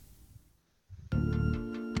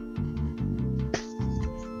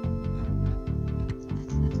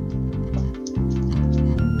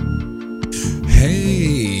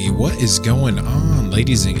Hey, what is going on,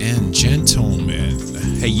 ladies and gentlemen?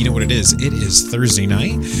 Hey, you know what it is? It is Thursday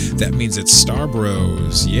night. That means it's Star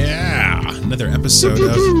Bros. Yeah, another episode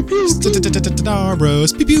of Star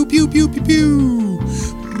Bros. Pew pew pew pew pew pew.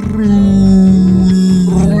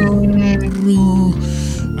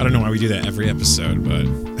 I don't know why we do that every episode, but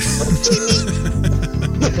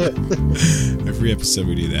every episode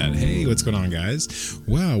we do that. Hey, what's going on, guys?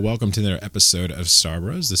 Well, welcome to another episode of Star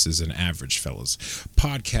Bros. This is an Average Fellas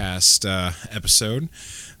podcast episode.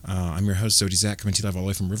 I'm your host, Zodi Zach, coming to you live all the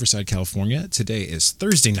way from Riverside, California. Today is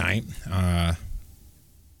Thursday night,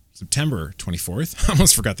 September 24th. I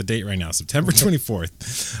almost forgot the date right now. September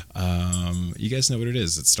 24th. You guys know what it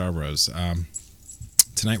is. It's Star Bros.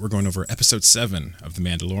 Tonight we're going over episode 7 of The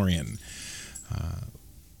Mandalorian.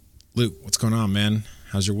 Luke, what's going on, man?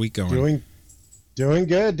 How's your week going? Doing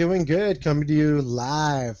good. Coming to you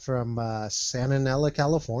live from Santa Ana,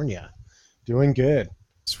 California. Doing good.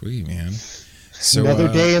 Sweet, man. So,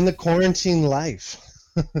 another day in the quarantine life.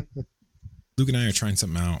 Luke and I are trying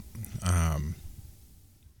something out.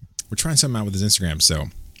 We're trying something out with his Instagram, so why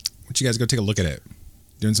don't you guys go take a look at it?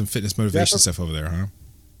 Doing some fitness motivation stuff over there, huh?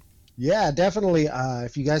 Yeah, definitely.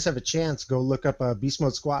 If you guys have a chance, go look up Beast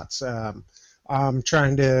Mode Squats. I'm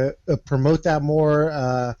trying to promote that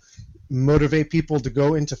more, motivate people to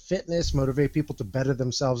go into fitness, motivate people to better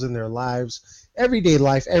themselves in their lives, everyday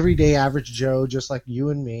life, everyday average Joe, just like you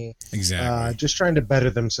and me. Exactly. Just trying to better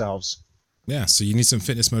themselves. Yeah, so you need some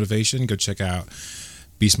fitness motivation, go check out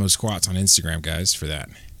Beast Mode Squats on Instagram, guys, for that.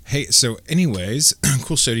 Hey, so anyways,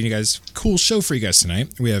 cool show for you guys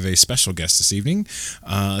tonight. We have a special guest this evening.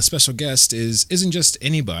 Special guest isn't just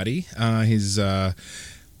anybody. He's a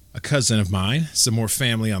cousin of mine, some more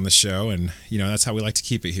family on the show, and you know that's how we like to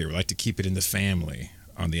keep it here. We like to keep it in the family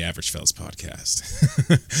on the Average Fellas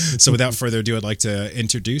podcast. So without further ado, I'd like to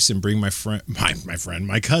introduce and bring my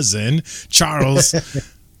cousin Charles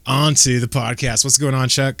onto the podcast. What's going on,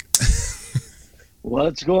 Chuck?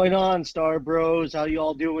 What's going on, Star Bros? How you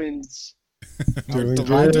all doing? Doing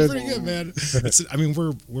pretty good, man.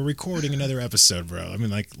 We're recording another episode, bro. I mean,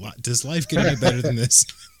 like, does life get any better than this?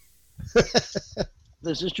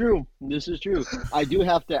 This is true. I do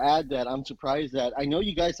have to add that I'm surprised that I know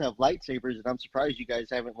you guys have lightsabers, and I'm surprised you guys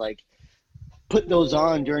haven't put those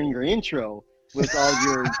on during your intro with all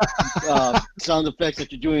your sound effects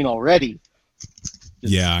that you're doing already.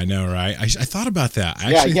 Yeah, I know, right? I thought about that.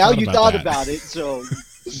 Now you thought about it, so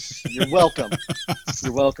you're welcome.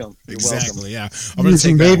 You're welcome. Exactly, yeah. Just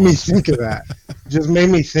made me think of that.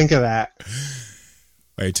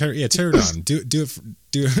 Wait, turn it on. Do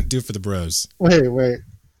it for the bros. Wait.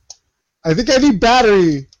 I think I need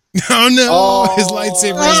battery. Oh no! His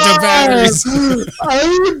lightsaber has no batteries.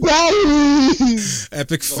 I need batteries.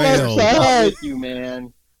 Epic fail. With you,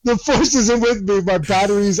 man. The force isn't with me. My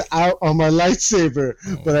battery's out on my lightsaber,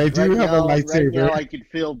 but I do have a lightsaber. Right now, I could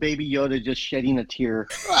feel Baby Yoda just shedding a tear.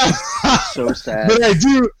 So sad. But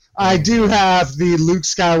I do have the Luke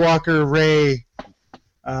Skywalker Rey.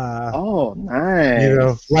 Nice.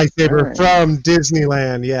 Lightsaber from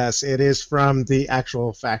Disneyland. Yes, it is from the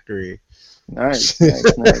actual factory. Nice.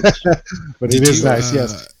 But it is nice.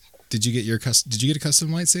 Yes. Did you get a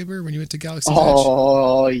custom lightsaber when you went to Galaxy Edge?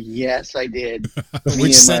 Oh, yes, I did.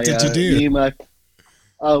 Which set did you do?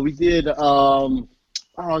 We did,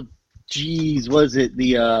 was it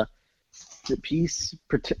the Peace,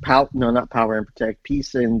 not Power and Protect,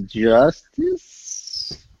 Peace and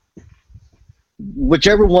Justice?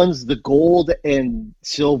 Whichever one's the gold and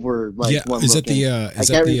silver, one. Is that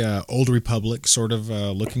the Old Republic sort of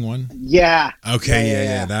looking one? Yeah. Okay,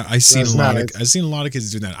 yeah. That I've seen a lot of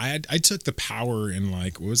kids doing that. I took the Power in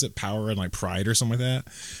what was it? Power and Pride or something like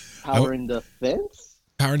that. Power and Defense.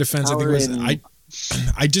 Power and Defense. I think it was.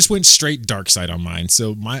 I just went straight dark side on mine.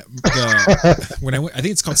 So when I went, I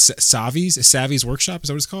think it's called Savvy's Workshop. Is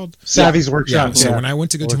that what it's called? Savvy's Workshop. Yeah. So when I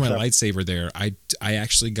went to go to my lightsaber there, I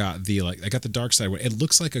actually got the dark side one. It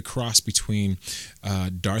looks like a cross between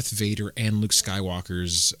Darth Vader and Luke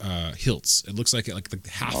Skywalker's hilts. It looks like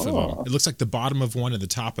half of them. It looks like the bottom of one and the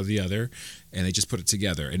top of the other, and they just put it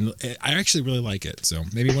together. And I actually really like it. So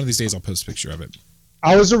maybe one of these days I'll post a picture of it.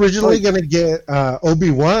 I was originally gonna get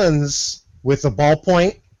Obi-Wan's with a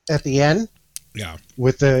ballpoint at the end. Yeah.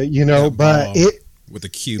 With the, but with the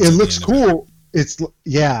cube. It looks cool. It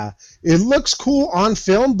looks cool on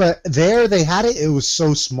film, but there they had it. It was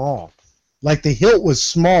so small. Like the hilt was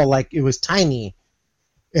small, like it was tiny.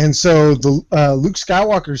 And so the Luke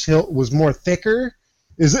Skywalker's hilt was more thicker.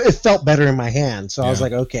 It felt better in my hand. So I was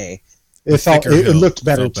like, okay. It looked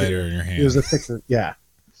better too. Better in your hand. It was a thicker,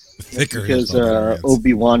 thicker because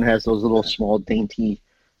Obi-Wan has those little small dainty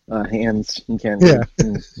hands. You can't. Yeah.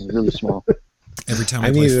 Really small. Every time I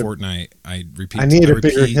I play need a- Fortnite, I repeat. I need a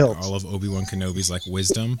repeat bigger hilt. all of Obi-Wan Kenobi's like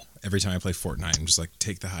wisdom. Every time I play Fortnite, I'm just like,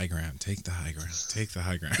 take the high ground, take the high ground, take the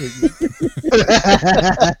high ground.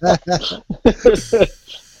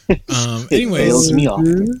 Anyways, Tails me off.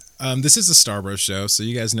 this is a Star Wars show, so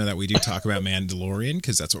you guys know that we do talk about Mandalorian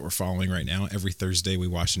because that's what we're following right now. Every Thursday, we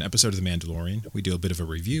watch an episode of The Mandalorian. We do a bit of a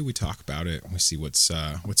review. We talk about it. We see what's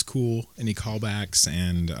cool, any callbacks,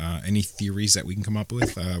 and any theories that we can come up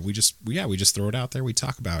with. We just throw it out there. We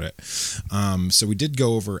talk about it. So we did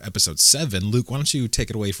go over episode 7. Luke, why don't you take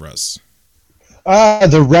it away for us?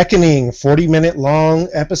 The Reckoning, 40-minute long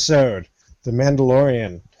episode, The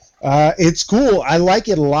Mandalorian. It's cool. I like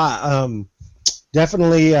it a lot.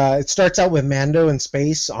 Definitely, it starts out with Mando in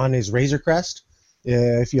space on his Razor Crest.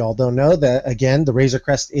 If you all don't know, that again, the Razor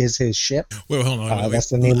Crest is his ship. Wait, hold on. That's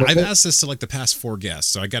the name of I've it. asked this to like the past 4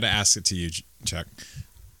 guests, so I got to ask it to you, Chuck.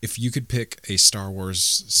 If you could pick a Star Wars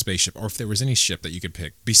spaceship, or if there was any ship that you could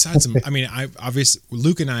pick besides, I mean,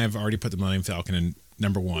 Luke and I have already put the Millennium Falcon in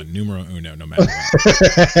number 1, numero uno, no matter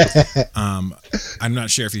what. I'm not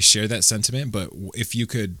sure if you share that sentiment, but if you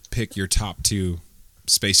could pick your top 2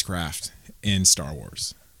 spacecraft in Star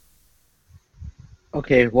Wars.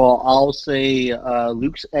 Okay, well, I'll say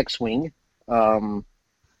Luke's X-wing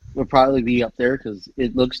would probably be up there because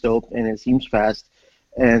it looks dope and it seems fast.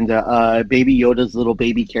 And Baby Yoda's little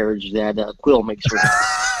baby carriage that Quill makes for him.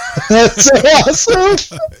 That's so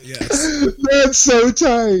awesome. Yes. That's so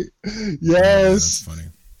tight. That's Yes. funny.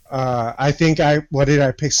 I think what did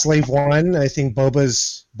I pick? Slave 1. I think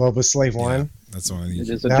Boba's Slave 1. That's the one of It these.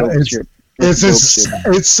 is a That dope is- ship.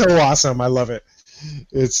 It's so awesome. I love it.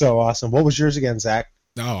 It's so awesome. What was yours again, Zach?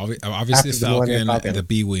 Oh, obviously After the the Millennium Falcon, Falcon. the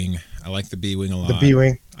B-wing. I like the B-wing a lot. The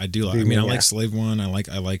B-wing. I do like. I B-wing, mean, I yeah. like Slave 1. I like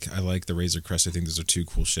the Razor Crest. I think those are 2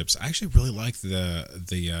 cool ships. I actually really like the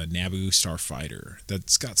Naboo Starfighter.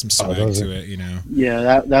 That's got some swag those to are- it. You know.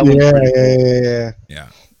 Yeah, that one's Yeah, pretty cool. yeah.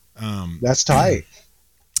 Yeah. That's tight.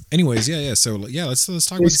 Anyways, yeah. So yeah, let's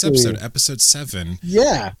talk about this Basically- episode. Episode 7.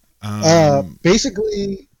 Yeah.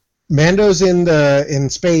 Basically, Mando's in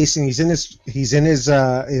space, and he's in his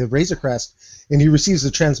Razor Crest, and he receives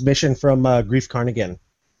a transmission from Grief Carnigan,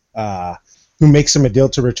 who makes him a deal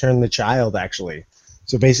to return the child. Actually,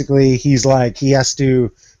 so basically, he's like he has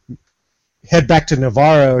to head back to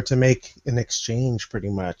Navarro to make an exchange, pretty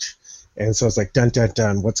much. And so it's like dun dun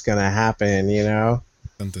dun, what's gonna happen? You know?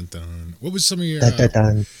 Dun, dun, dun. What was some of your? Dun dun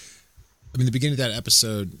dun. I mean, the beginning of that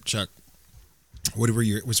episode, Chuck. What was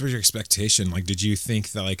your expectation? Like, did you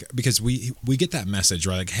think that, like, because we get that message,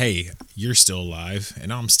 right? Like, hey, you're still alive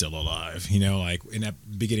and I'm still alive, you know, like in that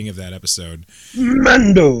beginning of that episode.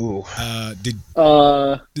 Mando. Did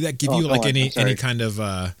that give Oh, you go like on, I'm any sorry. kind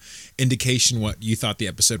of indication what you thought the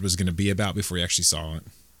episode was going to be about before you actually saw it?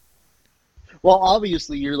 Well,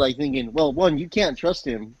 obviously, you're like thinking, well, one, you can't trust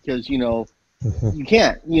him because you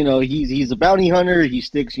can't. He's a bounty hunter. He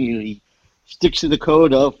sticks to the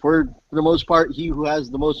code of, for the most part, he who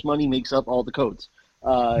has the most money makes up all the codes.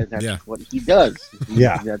 That's Yeah. what he does.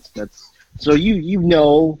 Yeah. That's so you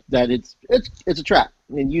know that it's a trap,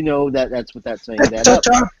 and you know that that's what that's saying. That up.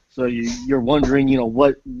 So you're wondering,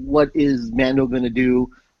 what is Mando going to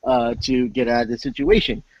do to get out of the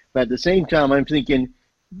situation? But at the same time, I'm thinking,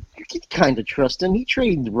 you can kind of trust him. He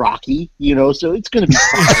trained Rocky, so it's going to be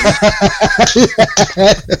fine.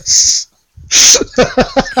 Yes.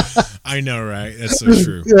 I know, right? That's so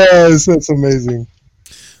true. Yes, that's amazing.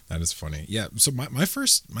 That is funny. Yeah. So my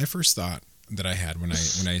first thought that I had when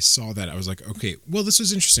I saw that, I was like, okay, well, this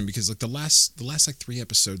was interesting because like the last like 3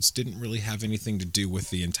 episodes didn't really have anything to do with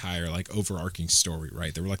the entire like overarching story,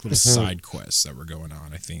 right? There were like little side quests that were going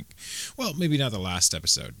on, I think. Well, maybe not the last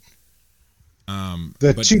episode.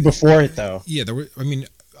 The But- 2 before it, though. Yeah, there were. I mean,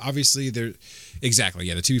 obviously there. Exactly.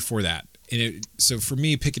 Yeah, the 2 before that. And so for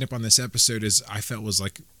me, picking up on this episode is I felt was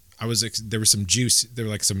like there was some juice. There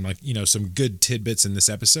were like some some good tidbits in this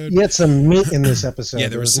episode. You had some meat in this episode. Yeah,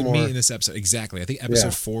 there was some more. meat in this episode. Exactly. I think episode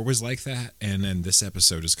Yeah. 4 was like that, and then this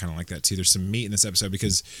episode is kind of like that too. There's some meat in this episode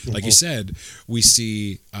because, like you said, we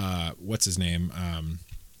see what's his name?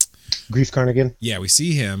 Grief Carnigan. Yeah, we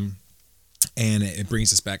see him, and it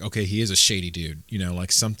brings us back. Okay, he is a shady dude.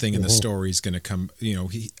 Like something in the story is going to come.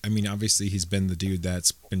 Obviously he's been the dude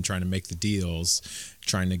that's been trying to make the deals,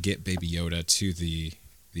 trying to get Baby Yoda to the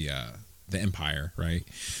Empire, right?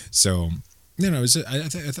 So, I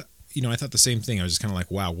thought the same thing. I was just kind of like,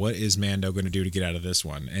 wow, what is Mando going to do to get out of this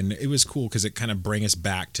one? And it was cool because it kind of bring us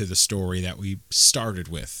back to the story that we started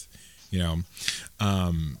with.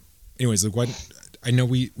 Anyways, like I know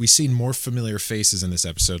we seen more familiar faces in this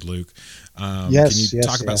episode, Luke. Yes, can you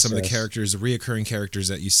talk about yes, some of the yes. characters, the reoccurring characters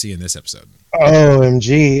that you see in this episode?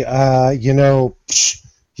 OMG.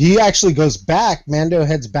 He actually goes back. Mando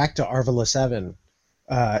heads back to Arvala 7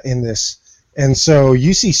 in this. And so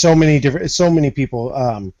you see so many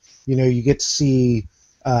people. You get to see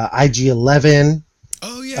IG-11.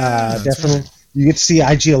 Oh, yeah. Definitely. Right. You get to see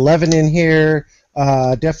IG-11 in here.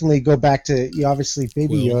 Definitely go back to, obviously,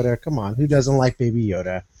 Baby Quill. Yoda. Come on. Who doesn't like Baby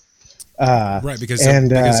Yoda? Right, because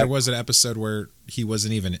there was an episode where Baby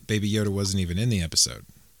Yoda wasn't even in the episode.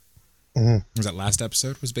 Mm-hmm. Was that last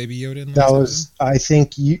episode? Was Baby Yoda in? That was, I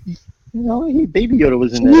think, Baby Yoda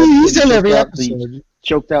was in that. He's in every episode.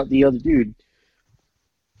 Choked out the other dude.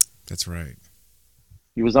 That's right.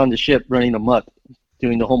 He was on the ship running amok,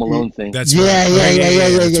 doing the Home Alone thing. That's Yeah, right.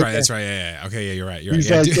 yeah. That's right. Yeah. Okay, yeah, you're right. He's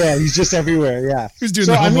he's just everywhere. Yeah. He was doing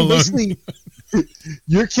the Home Alone. Basically,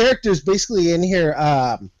 your character's basically in here.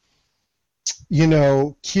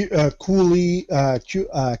 Quill.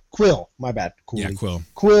 My bad. Cooley. Yeah, Quill.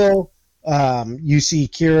 Quill. You see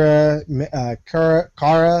Kara,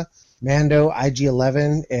 Mando,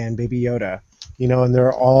 IG-11, and Baby Yoda. And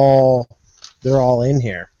they're all in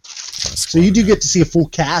here. So you do get to see a full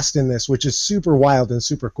cast in this, which is super wild and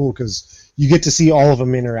super cool because you get to see all of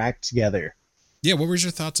them interact together. Yeah, what was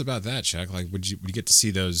your thoughts about that, Chuck? Like, would you get to see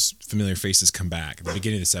those familiar faces come back at the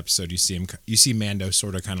beginning of this episode? You see Mando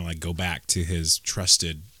sort of kind of like go back to his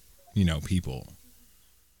trusted, people.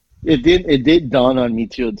 It did dawn on me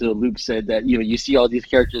till Luke said that you see all these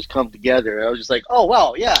characters come together. I was just like, oh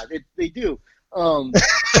wow, yeah, they do. And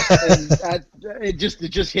it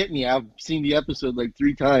just hit me. I've seen the episode like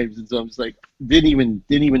 3 times, and so I'm just like, didn't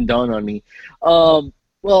even dawn on me. Well,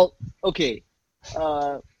 okay.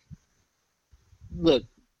 Look,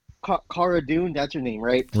 Cara Dune, that's her name,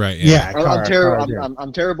 right? Right. Yeah. I'm terrible.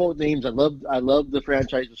 I'm terrible with names. I love the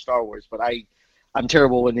franchise of Star Wars, but I'm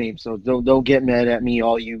terrible with names. So don't get mad at me,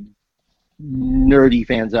 all you nerdy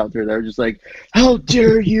fans out there that are just like, how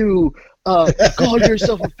dare you call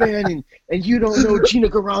yourself a fan and you don't know Gina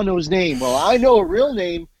Carano's name? Well, I know a real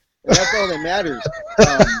name, and that's all that matters.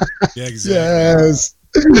 Yeah,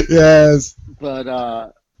 exactly. Yes.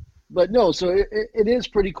 But no, so it is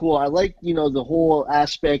pretty cool. I like, the whole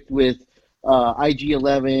aspect with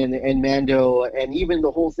IG-11 and Mando, and even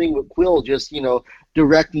the whole thing with Quill, just,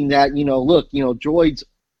 directing that, look, droids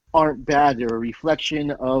aren't bad. They're a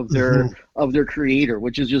reflection of their creator,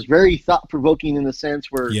 which is just very thought-provoking in the sense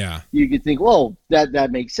where you could think, well,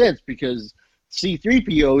 that makes sense because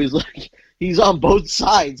C-3PO is like, he's on both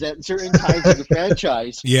sides at certain times of the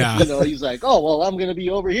franchise. Yeah. He's like, oh, well, I'm going to be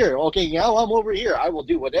over here. Okay, now I'm over here. I will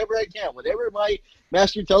do whatever I can. Whatever my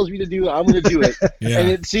master tells me to do, I'm going to do it. Yeah. And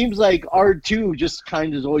it seems like R2 just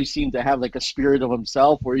kind of always seemed to have like a spirit of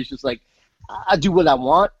himself where he's just like, I do what I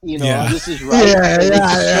want. This is right.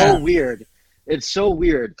 It's so weird. It's so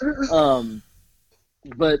weird.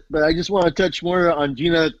 But I just want to touch more on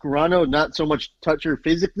Gina Carano, not so much touch her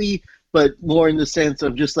physically, but more in the sense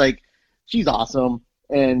of just like, she's awesome,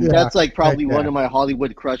 and that's like probably one of my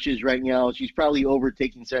Hollywood crushes right now. She's probably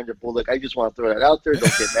overtaking Sandra Bullock. I just want to throw that out there.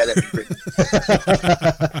 Don't get mad at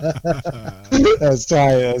me. That's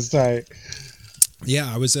tight.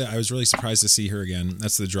 Yeah, I was really surprised to see her again.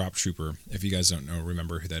 That's the Drop Trooper. If you guys don't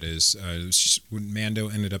remember who that is. When Mando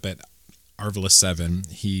ended up at Arvala 7,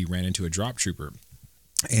 he ran into a Drop Trooper.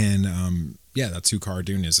 And that's who Cara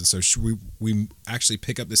Dune is. And so we actually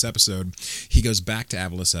pick up this episode. He goes back to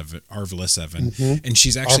Arvala 7, and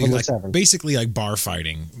she's actually basically like bar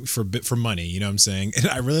fighting for money. You know what I'm saying? And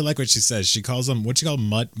I really like what she says. She calls them mud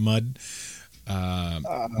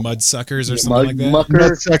suckers or something like that. Mud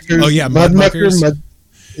suckers. Oh yeah, mud muckers.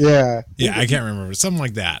 Yeah, I can't remember, something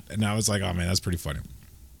like that. And I was like, oh man, that's pretty funny.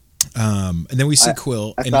 And then we see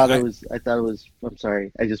Quill. I thought it was. I'm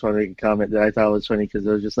sorry. I just want to make a comment that I thought it was funny because it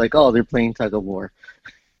was just like, oh, they're playing tug of war.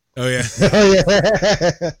 Oh yeah.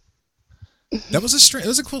 That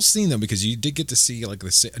was a cool scene though, because you did get to see like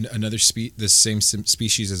the same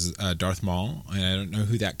species as Darth Maul, and I don't know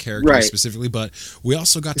who that character is specifically, but we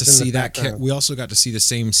also got to see that. We also got to see the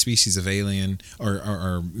same species of alien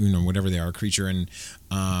or whatever they are, creature, in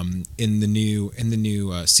the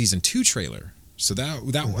new season 2 trailer. So that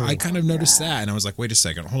I kind of noticed that, and I was like, wait a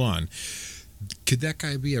second, hold on. Could that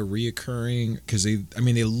guy be a reoccurring? Because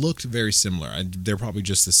they looked very similar. They're probably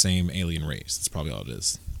just the same alien race. That's probably all it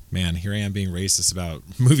is. Man, here I am being racist about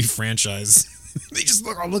movie franchise. They just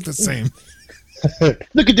all look the same.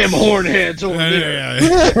 Look at them horn heads over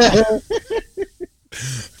there.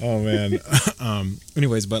 Oh man.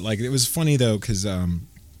 Anyways, but like it was funny though because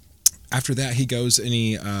after that, he goes and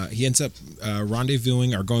he ends up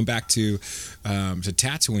rendezvousing or going back to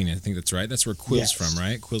Tatooine. I think that's right. That's where Quill's from,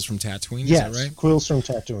 right? Quill's from Tatooine. Yes, is that right? Quill's from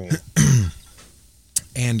Tatooine.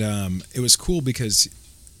 And it was cool because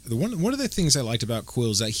one of the things I liked about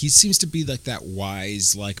Quill is that he seems to be like that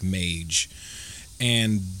wise like mage.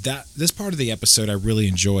 And that this part of the episode I really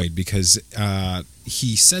enjoyed because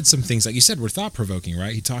he said some things like you said were thought provoking,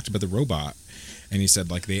 right? He talked about the robot. And he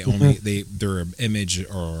said, like, they're an image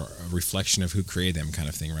or a reflection of who created them kind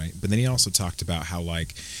of thing, right? But then he also talked about how,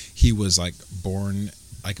 like, he was, like, born,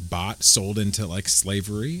 like, sold into, like,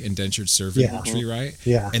 slavery, indentured servantry, right?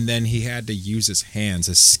 Yeah. And then he had to use his hands,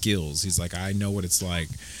 his skills. He's like, I know what it's like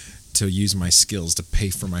to use my skills to pay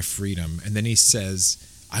for my freedom. And then he says,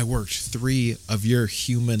 I worked 3 of your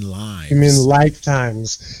human lives. Human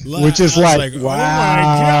lifetimes. Which is like,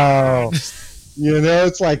 wow. Oh my God. You know,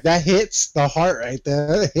 it's like that hits the heart right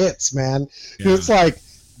there. It hits, man. Yeah. It's like,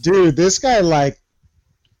 dude, this guy like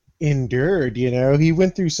endured. You know, he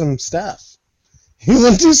went through some stuff.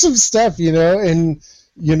 You know, and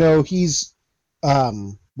you know he's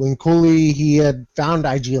when Cooley he had found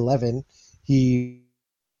IG-11, he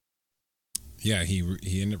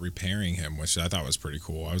ended up repairing him, which I thought was pretty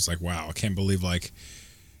cool. I was like, wow, I can't believe like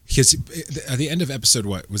because at the end of episode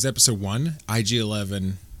what was episode 1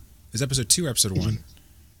 IG-11. Is episode 2 or episode 1?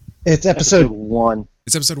 It's episode 1.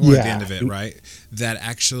 It's episode 1 at the end of it, right?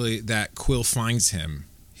 That Quill finds him.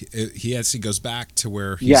 He actually goes back to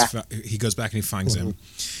where he goes back and he finds him.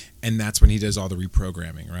 And that's when he does all the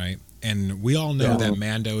reprogramming, right? And we all know that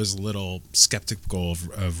Mando is a little skeptical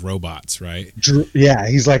of robots, right? Yeah,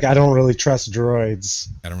 he's like, I don't really trust droids.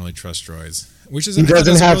 Which is he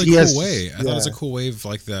doesn't have a really cool way. I thought it was a cool way of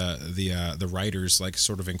like the writers like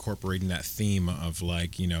sort of incorporating that theme of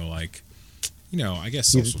like I guess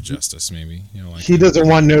social justice maybe. You know, like he doesn't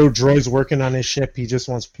want no droids working on his ship. He just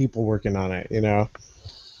wants people working on it. You know.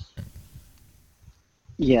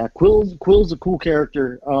 Yeah, Quill's a cool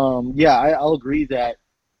character. I'll agree that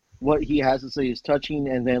what he has to say is touching,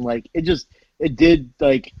 and then like it did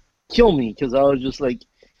like kill me because I was just like.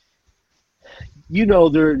 You know,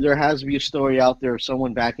 there has to be a story out there of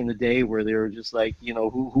someone back in the day where they were just like, you know,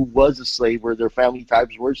 who was a slave, where their family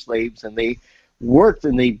tribes were slaves, and they worked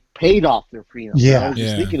and they paid off their freedom. Yeah, I was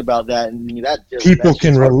just thinking about that, and people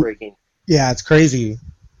can heartbreaking. Yeah, it's crazy.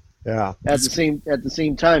 Yeah. At the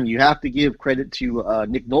same time, you have to give credit to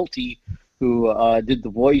Nick Nolte, who did the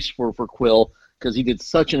voice for Quill, because he did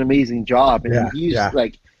such an amazing job, and he's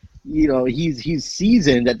like, you know, he's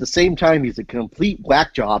seasoned. At the same time, he's a complete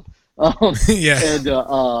whack job. And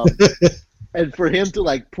for him to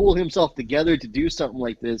like pull himself together to do something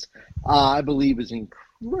like this, I believe is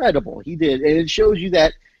incredible. He did, and it shows you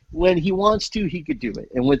that when he wants to, he could do it.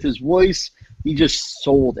 And with his voice, he just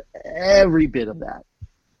sold every bit of that.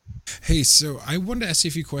 Hey, so I wanted to ask you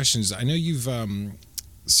a few questions. I know you've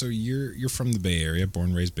so you're from the Bay Area, born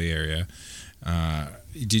and raised Bay Area.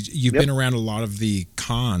 You've been around a lot of the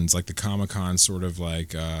cons, like the Comic-Con sort of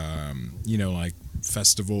like like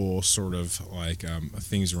festival sort of like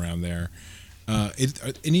things around there.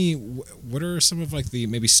 What are some of like the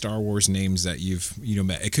maybe Star Wars names that you've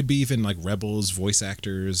met? It could be even like Rebels voice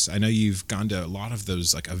actors. I know you've gone to a lot of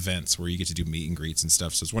those like events where you get to do meet and greets and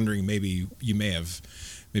stuff. So I was wondering maybe you may have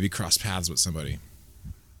maybe crossed paths with somebody.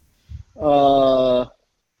 Well,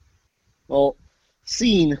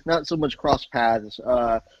 seen, not so much cross paths.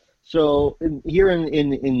 So here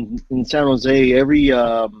in San Jose, every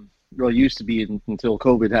well, it used to be until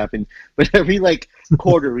COVID happened, but every like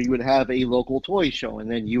quarter we would have a local toy show, and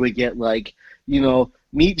then you would get like,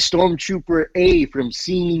 meet Stormtrooper A from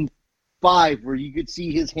Scene 5, where you could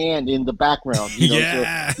see his hand in the background. So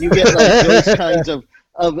you get like those kinds of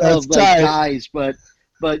like guys, but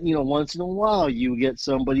once in a while you get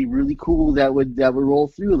somebody really cool that would roll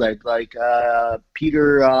through like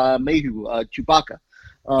Peter Mayhew, Chewbacca.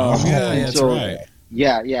 That's right.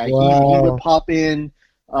 Yeah, wow. He would pop in.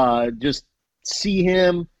 Just see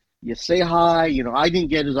him, you say hi. I didn't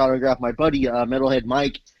get his autograph. My buddy, Metalhead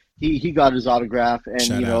Mike, he got his autograph,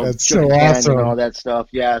 and that's so awesome, and all that stuff.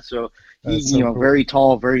 Yeah, so he's cool. Very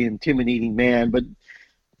tall, very intimidating man, but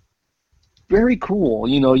very cool.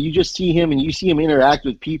 You just see him and you see him interact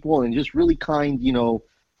with people, and just really kind,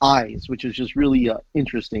 eyes, which is just really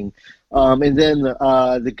interesting. And then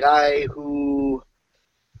the guy who.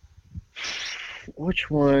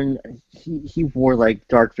 Which one? He wore like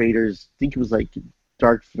Darth Vader's. I think it was like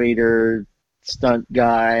Darth Vader stunt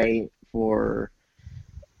guy for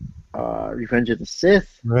Revenge of the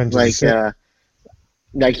Sith. Like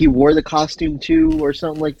he wore the costume too, or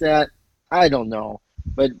something like that. I don't know,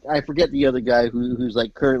 but I forget the other guy who's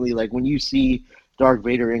like currently like when you see Darth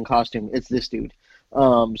Vader in costume. It's this dude.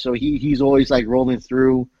 So he's always like rolling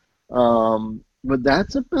through. But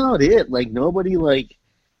that's about it. Like nobody like,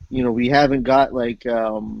 we haven't got like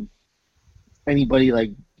anybody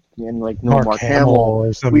like no Mark Hamill.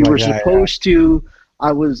 Or something We were like that, supposed to.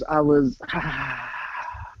 I was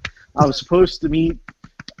supposed to meet.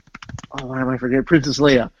 Oh, why am I forgetting Princess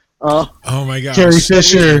Leia? Oh my gosh. Carrie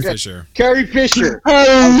Fisher. Carrie Fisher.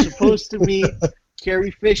 I was supposed to meet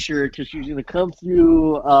Carrie Fisher because she was going to come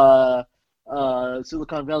through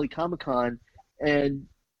Silicon Valley Comic-Con, and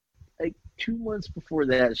like 2 months before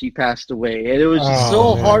that, she passed away, and it was just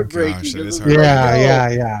so man. heartbreaking. Gosh, that It is was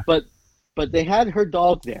Yeah. But they had her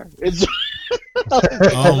dog there. It's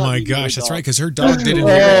Oh my gosh, that's right, because her dog didn't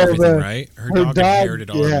Yeah, inherit everything, the- right? Her her dog dog, inherited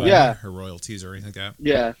all of yeah. her royalties or anything like that.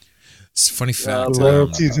 Yeah. It's a funny fact.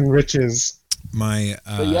 Loyalties and riches. My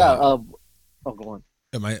But yeah. Go on.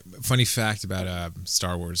 my funny fact about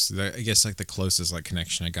Star Wars, I guess like the closest like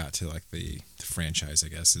connection I got to like the franchise, I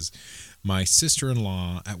guess, is my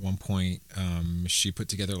sister-in-law at one point, she put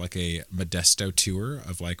together like a Modesto tour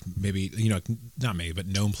of like maybe, not maybe, but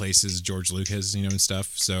known places George Lucas, and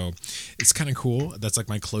stuff. So it's kind of cool. That's like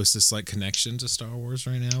my closest like connection to Star Wars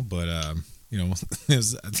right now. But,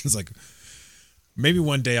 it's like maybe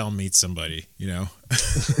one day I'll meet somebody,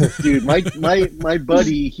 Dude, my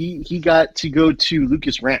buddy, he got to go to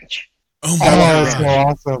Lucas Ranch. Oh my Oh, God. that's so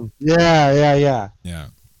awesome. Yeah. Yeah.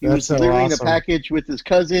 He That's was so delivering awesome. a package with his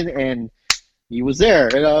cousin, and he was there.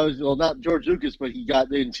 And I was, well, not George Lucas, but he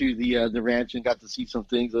got into the ranch and got to see some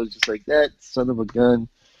things. I was just like, that son of a gun.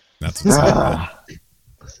 That's what's up, man.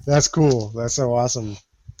 That's cool. That's so awesome.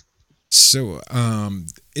 So,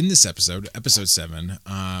 in this episode 7,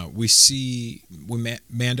 we see when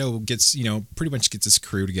Mando gets, pretty much gets his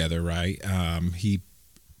crew together, right? He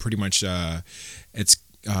pretty much, it's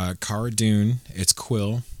Cara Dune, it's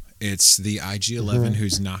Quill, it's the IG-11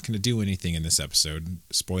 who's not going to do anything in this episode.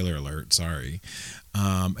 Spoiler alert, sorry.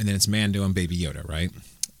 And then it's Mando and Baby Yoda, right?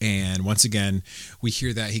 And once again, we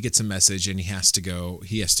hear that he gets a message and he has to go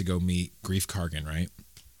meet Greef Kargan, right?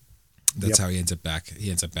 That's how he ends up back.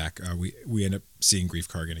 We end up seeing Greef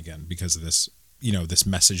Kargan again because of this, this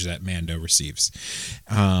message that Mando receives.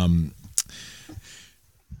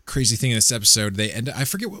 Crazy thing in this episode, I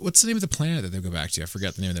forget what's the name of the planet that they go back to. I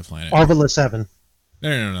forgot the name of the planet. Arvala 7.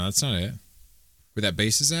 No, that's not it. Where that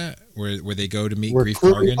base is at, where they go to meet Greef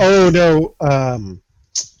Kargan. Oh no,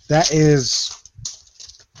 that is.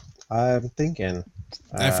 I'm thinking.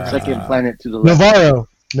 I forgot. Second planet to the left. Navarro.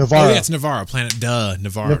 Oh yeah, it's Navarro. Planet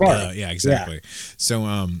Navarro. Navarro. Yeah, exactly. Yeah.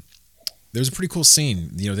 So there's a pretty cool scene.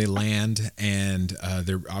 They land and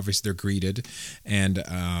they're greeted, and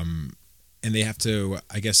they have to,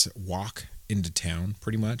 I guess, walk into town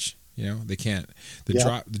pretty much. They can't.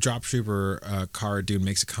 The drop trooper Cara Dune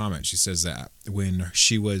makes a comment. She says that when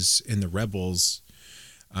she was in the Rebels,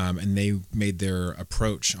 and they made their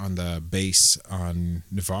approach on the base on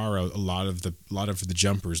Navarro, a lot of the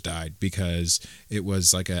jumpers died because it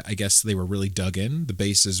was like I guess they were really dug in. The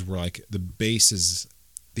bases were like the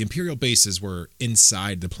Imperial bases were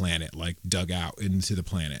inside the planet, like dug out into the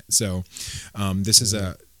planet. So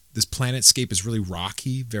this planetscape is really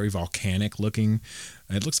rocky, very volcanic looking.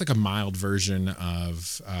 It looks like a mild version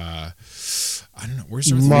of I don't know,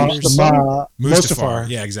 where's Mustafar.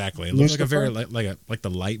 Yeah, exactly. It looks like a very like the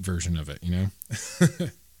light version of it,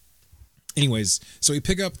 Anyways, so we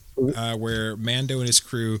pick up where Mando and his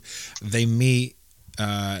crew they meet.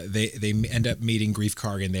 They end up meeting Greef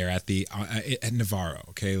Kargan there at Navarro.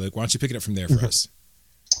 Okay, like why don't you pick it up from there for us?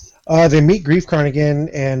 They meet Greef Kargan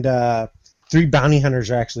and 3 bounty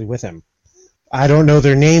hunters are actually with him. I don't know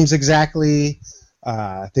their names exactly.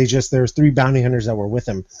 There's 3 bounty hunters that were with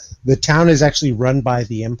him. The town is actually run by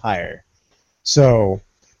the Empire. So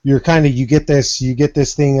you get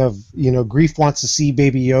this thing of, Greef wants to see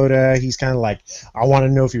Baby Yoda. He's kind of like, I want to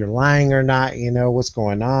know if you're lying or not, what's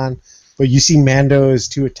going on. But you see Mando is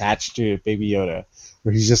too attached to Baby Yoda,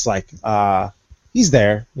 where he's just like, he's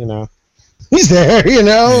there, he's there,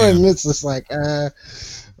 Yeah. and it's just like,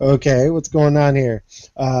 okay, what's going on here?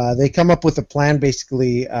 They come up with a plan,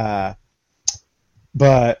 basically,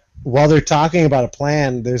 but while they're talking about a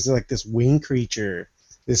plan, there's like this wing creature.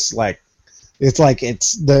 It's kind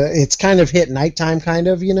of hit nighttime, kind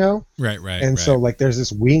of, Right. And so like there's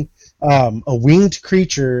this a winged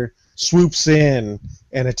creature swoops in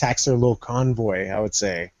and attacks their little convoy. I would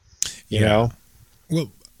say, you know.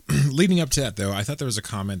 Well, leading up to that though, I thought there was a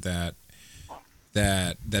comment that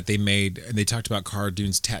they made, and they talked about Cara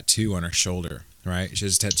Dune's tattoo on her shoulder, right? She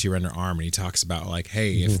has a tattoo on her arm, and he talks about like,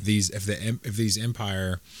 hey, if these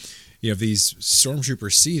Empire, if these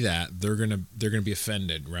stormtroopers see that, they're gonna be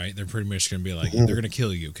offended, right? They're pretty much gonna be like, they're gonna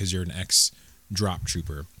kill you because you're an ex drop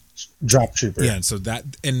trooper. Drop trooper. Yeah, and so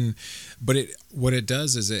but what it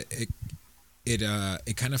does is it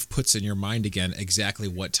kind of puts in your mind again exactly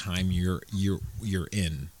what time you're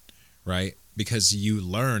in, right? Because you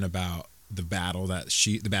learn about the battles that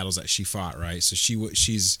she fought, right? So she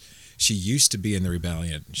used to be in the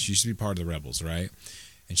rebellion. She used to be part of the rebels, right?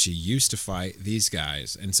 And she used to fight these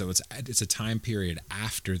guys, and so it's a time period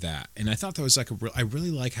after that. And I thought that was like I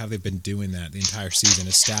really like how they've been doing that the entire season,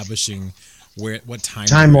 establishing what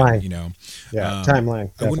timeline,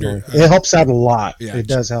 timeline. I wonder, it helps out a lot. Yeah, it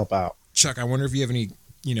does help out. Chuck, I wonder if you have any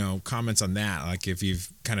comments on that, like if you've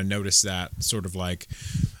kind of noticed that sort of like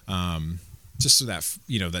just so that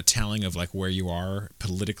that telling of like where you are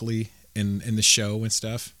politically in the show and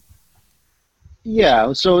stuff.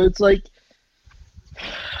 Yeah, so it's like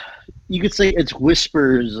you could say it's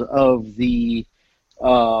whispers of the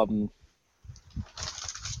Kylo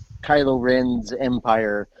Ren's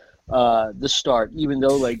empire, the start, even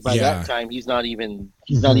though like by that time he's not even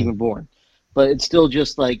born, but it's still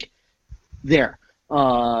just like there.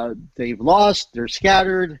 They've lost, they're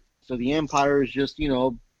scattered, so the empire is just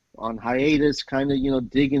on hiatus, kind of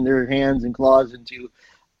digging their hands and claws into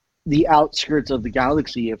the outskirts of the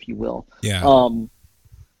galaxy, if you will. Yeah.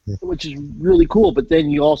 Which is really cool. But then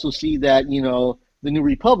you also see that the New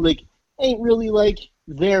Republic ain't really like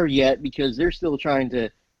there yet because they're still trying to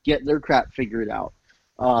get their crap figured out.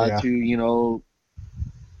 To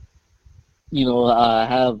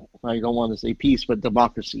have, I don't want to say peace, but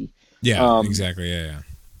democracy. Yeah. Exactly. Yeah.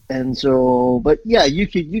 And so, but yeah, you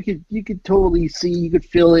could totally see, you could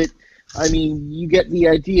feel it. I mean, you get the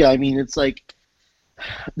idea. I mean, it's like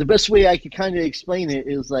the best way I could kind of explain it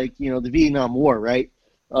is like the Vietnam War, right?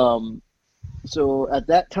 So at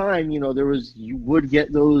that time, you would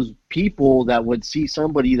get those people that would see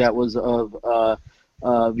somebody that was of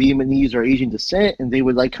Vietnamese or Asian descent, and they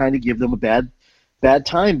would like kind of give them a bad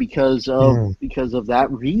time because of that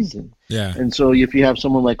reason. Yeah. And so if you have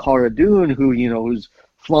someone like Cara Dune who who's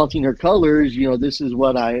flaunting her colors, this is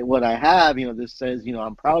what I have, this says,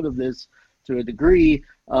 I'm proud of this to a degree,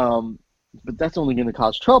 but that's only going to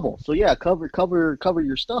cause trouble. So yeah, cover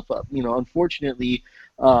your stuff up. Unfortunately,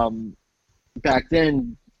 back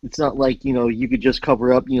then it's not like you could just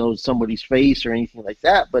cover up somebody's face or anything like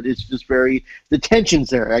that, but it's just the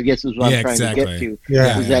tension's there, I guess, is what I'm trying to get to.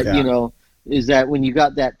 Is that when you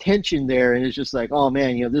got that tension there, and it's just like, oh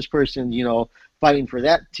man, this person fighting for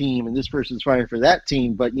that team and this person's fighting for that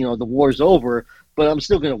team, but the war's over, but I'm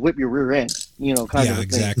still going to whip your rear end, kind of a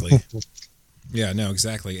exactly. Yeah, no,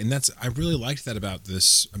 exactly. And I really liked that about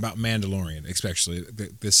Mandalorian, especially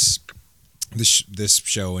this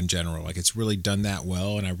show in general. Like, it's really done that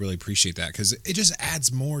well, and I really appreciate that because it just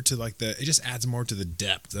adds more to the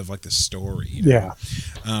depth of like the story. Yeah.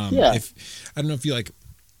 If I don't know if you like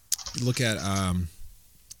look at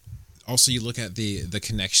also you look at the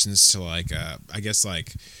connections to like I guess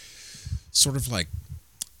like sort of like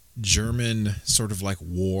German sort of like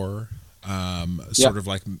war, sort of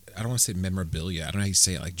like, I don't want to say memorabilia, I don't know how you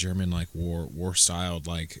say it, like German like war styled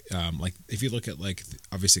like if you look at like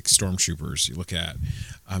obviously stormtroopers, you look at,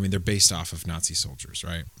 I mean, they're based off of Nazi soldiers,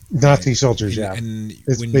 right? Nazi soldiers, yeah. And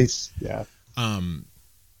it's based, yeah.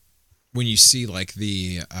 When you see like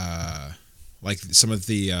the like some of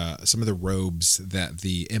the robes that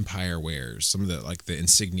the Empire wears, some of the like the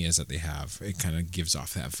insignias that they have, it kind of gives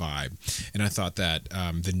off that vibe. And I thought that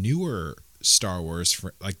the newer Star Wars,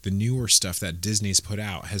 like the newer stuff that Disney's put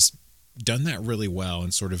out, has done that really well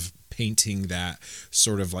and sort of painting that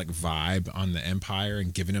sort of like vibe on the Empire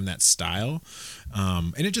and giving them that style.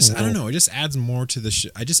 And it just, I don't know, it just adds more to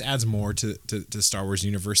it just adds more to the Star Wars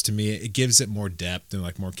universe to me. It gives it more depth and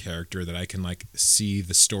like more character that I can like see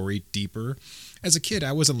the story deeper. As a kid,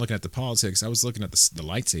 I wasn't looking at the politics. I was looking at the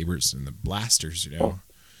lightsabers and the blasters,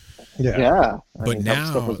 Yeah. But now that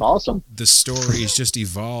stuff was awesome. The story has just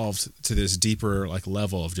evolved to this deeper like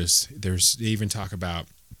level of just, they talk about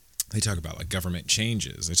like government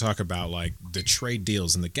changes. They talk about like the trade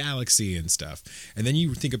deals in the galaxy and stuff. And then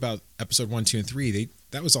you think about episode 1, 2, and 3.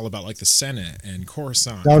 That was all about like the Senate and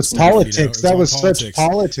Coruscant. That was politics. That was politics. Such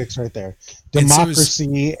politics right there.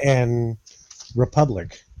 Democracy and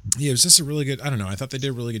republic. Yeah, it was just a really good, I don't know, I thought they did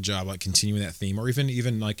a really good job like continuing that theme, or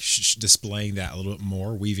even like displaying that a little bit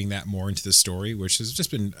more, weaving that more into the story, which has just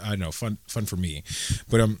been, I don't know, fun for me.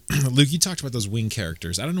 But Luke, you talked about those wing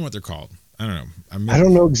characters. I don't know what they're called. I don't know. I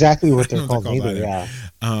don't know exactly what they're called either. Yeah.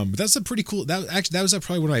 But that's a pretty cool. That was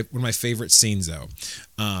probably one of my favorite scenes though,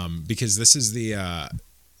 because this is the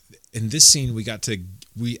in this scene we got to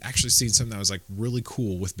we actually seen something that was like really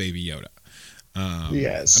cool with Baby Yoda.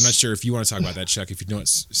 Yes. I'm not sure if you want to talk about that, Chuck. If you don't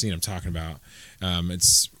see what I'm talking about,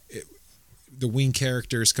 the wing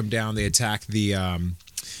characters come down. They attack the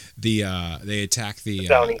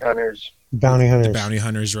bounty hunters. Bounty hunters. The bounty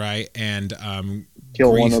hunters, right? And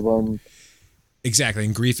Kill one of them. Exactly,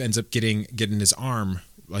 and Grief ends up getting his arm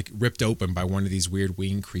like ripped open by one of these weird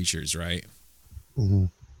wing creatures, right? Mm-hmm.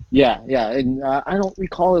 Yeah, and I don't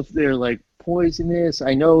recall if they're like poisonous.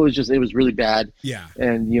 I know it was really bad. Yeah,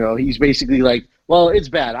 and he's basically like, well, it's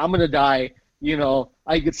bad. I'm gonna die.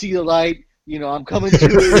 I could see the light. I'm coming to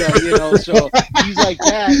it. So he's like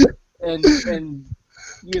that, and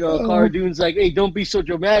Cara Dune's like, hey, don't be so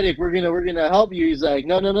dramatic. We're gonna help you. He's like,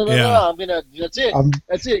 no. I'm gonna. That's it.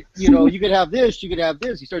 That's it. You could have this. You could have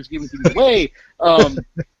this. He starts giving things away.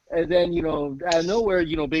 And then out of nowhere,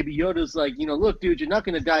 Baby Yoda's like, look, dude, you're not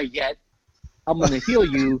gonna die yet. I'm gonna heal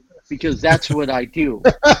you because that's what I do.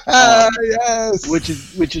 Yes. Which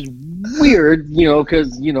is weird,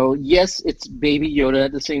 because yes, it's Baby Yoda.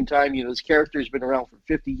 At the same time, this character's been around for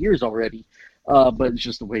 50 years already. But it's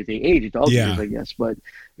just the way they aged all the years, I guess. But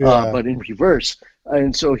in reverse,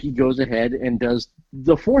 and so he goes ahead and does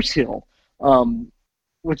the Force Heal,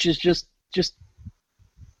 which is just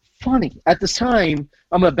funny. At the time,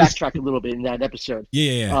 I'm gonna backtrack a little bit in that episode.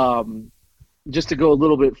 Yeah. Just to go a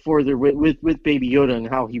little bit further with Baby Yoda and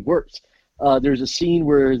how he works. There's a scene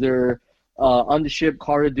where they're on the ship,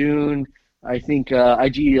 Cara Dune, I think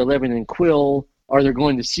IG-11 and Quill they're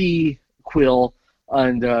going to see Quill,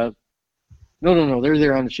 and no, they're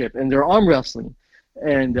there on the ship, and they're arm wrestling.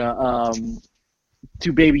 And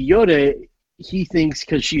to Baby Yoda, he thinks,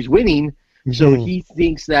 because she's winning, so he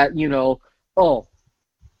thinks that,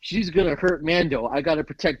 she's going to hurt Mando. I got to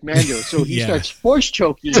protect Mando. So he starts force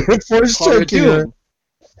choking Cara Dune.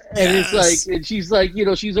 And it's like, and she's like,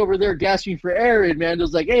 she's over there gasping for air, and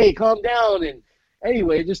Mando's like, hey, calm down. And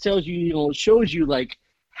anyway, it just tells you, shows you, like,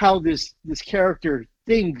 how this character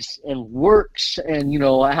thinks and works, and,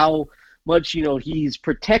 how much he's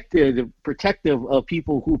protective of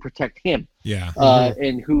people who protect him,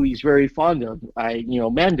 and who he's very fond of.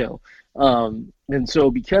 Mando, and so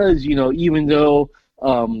because even though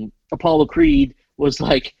Apollo Creed was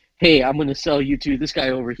like, hey, I'm going to sell you to this guy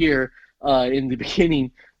over here in the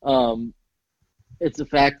beginning, it's the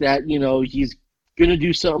fact that he's going to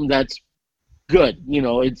do something that's good.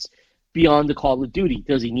 It's beyond the call of duty.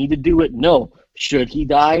 Does he need to do it? No. Should he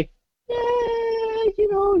die?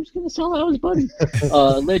 He's going to sell out his buddy,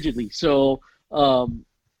 allegedly. So, but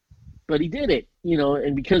he did it,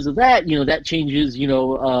 and because of that, that changes,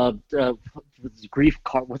 Grief.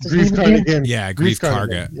 What's his name again? Yeah, Grief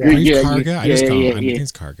Karga. Yeah. Grief Karga? I just call him. I think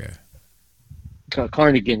it's Karga.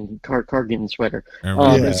 Cardigan sweater.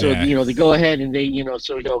 And so, they go ahead and they,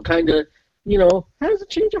 kind of, has a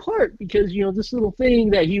change of heart because, this little thing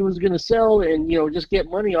that he was going to sell and, just get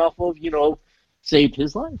money off of, saved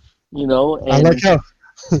his life, and I like how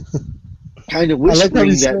kind of whispering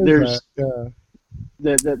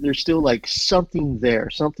that there's still like something there,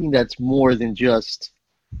 something that's more than just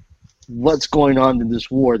what's going on in this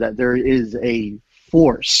war, that there is a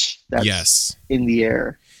force that's in the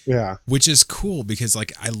air. Yeah. Which is cool because,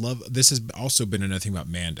 like, I love, this has also been another thing about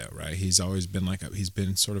Mando, right? He's always been he's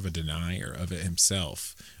been sort of a denier of it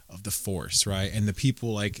himself, of the Force, right? And the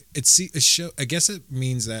people, like, I guess it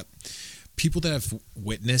means that people that have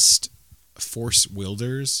witnessed Force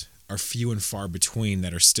wielders are few and far between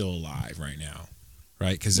that are still alive right now,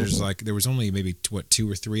 right? Because there was only maybe 2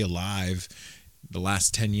 or 3 alive the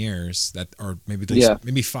last 10 years that, or maybe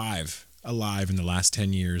maybe 5 alive in the last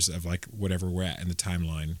 10 years of like whatever we're at in the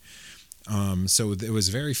timeline. So it was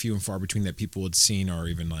very few and far between that people had seen or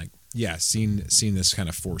even like seen this kind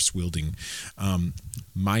of force wielding.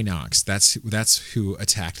 Minox, that's who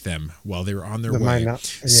attacked them while they were on their way.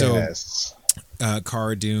 So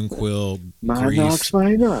Cara Dune, Quill, Grief,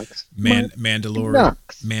 Mandalore,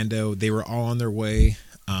 Mando, they were all on their way,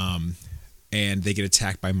 and they get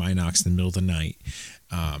attacked by Minox in the middle of the night.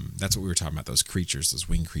 That's what we were talking about, those creatures, those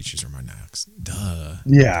winged creatures are Minox. Duh.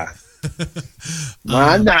 Yeah.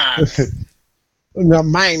 Minox. No,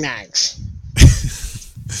 Minox.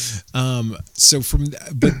 So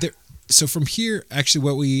from here, actually,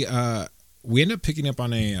 what we end up picking up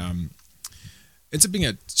on ends up being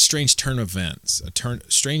a strange turn of events.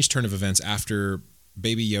 Strange turn of events after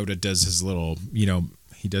Baby Yoda does his little,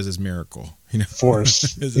 He does his miracle. You know,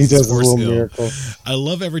 Force. His He does a force little heal. miracle. I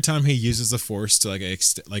love every time he uses the force to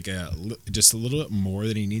just a little bit more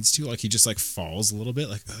than he needs to. Like he just like falls a little bit.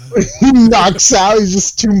 Like He knocks out. He's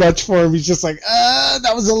just too much for him. He's just like,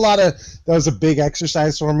 that was a big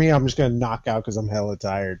exercise for me. I'm just gonna knock out because I'm hella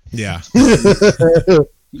tired. yeah.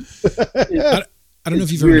 Yeah. I don't know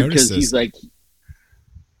if It's you've ever weird noticed 'cause this. he's like,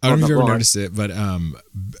 I don't know if you've go ever on. noticed it, but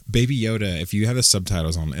Baby Yoda, if you have the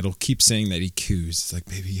subtitles on, it'll keep saying that he coos. It's like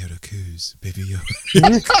Baby Yoda coos, Baby Yoda.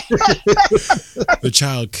 The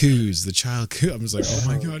child coos, the child coos. I'm just like, oh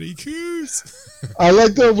my god, he coos. I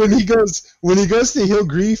like that when he goes to heal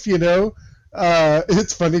Grief. You know,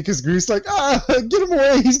 it's funny because Grief's like, get him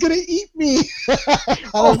away. He's gonna eat me.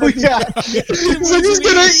 oh yeah, He's like, he's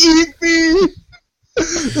gonna eat me.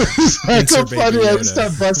 It's like so Insert Baby funny. I Yoda. just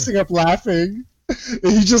start busting up laughing.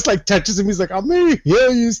 And he just like touches him. He's like, I'm gonna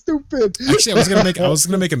heal you, stupid. Actually, I was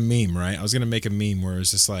gonna make a meme, right? I was gonna make a meme where it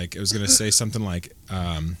was just like it was gonna say something like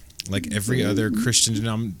every other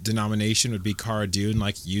Christian denomination would be Cara Dune,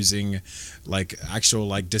 like using like actual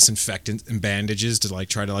like disinfectant and bandages to like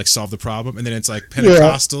try to like solve the problem, and then it's like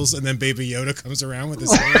Pentecostals, and then Baby Yoda comes around with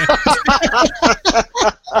his hand.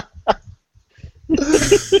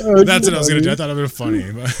 That's what I was gonna do. I thought it would be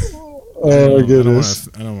funny, but Oh my goodness.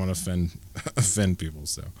 I don't want to offend people.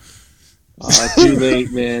 So too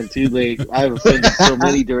late, man. Too late. I've offended so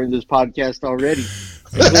many during this podcast already,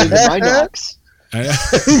 including the Minox.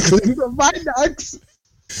 Including the Minox.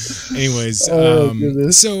 Anyways, Oh,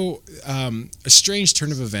 goodness. so a strange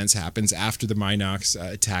turn of events happens after the Minox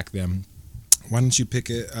attack them. Why don't you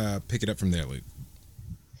pick it up from there,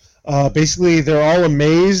 Luke? Basically, they're all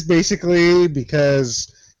amazed, basically,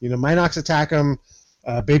 because, Minox attack them.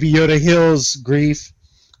 Baby Yoda heals Grief,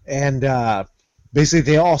 and basically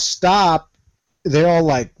they all stop. They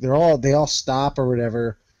all stop or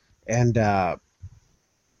whatever, and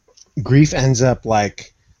Grief ends up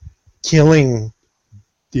like killing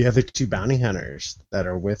the other two bounty hunters that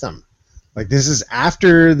are with him. Like this is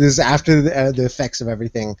after the effects of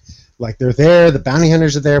everything. Like they're there, the bounty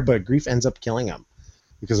hunters are there, but Grief ends up killing them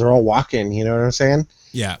because they're all walking. You know what I'm saying?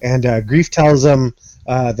 Yeah. And Grief tells them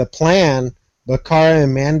the plan, but Cara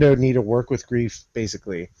and Mando need to work with Grief.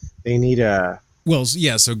 Basically, they need a. Well,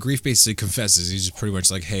 yeah. So Grief basically confesses. He's just pretty much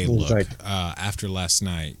like, "Hey, look, like- after last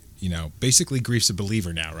night, basically Grief's a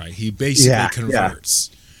believer now, right? He basically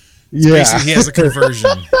converts. Yeah, Basically, he has a conversion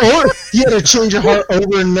or he had a change of heart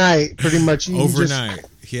overnight, pretty much. He overnight.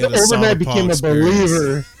 He had a overnight solid became a experience.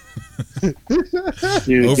 believer.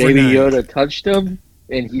 Dude, Overnight. Baby Yoda touched him,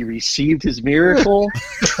 and he received his miracle,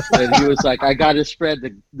 and he was like, "I got to spread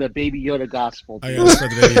the Baby Yoda gospel." I dude." gotta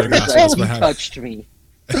spread the Baby Yoda He's gospel. like, That's he what happened. touched me.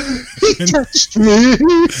 He touched me.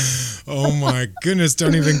 Oh my goodness!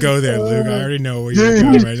 Don't even go there, Luke. I already know where you're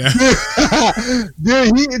going right now.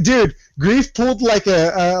 Dude, Grief pulled like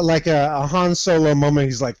a Han Solo moment.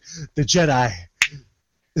 He's like, the Jedi,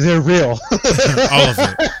 they're real. All of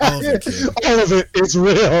it, kid. All of it is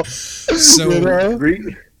real. So, You know?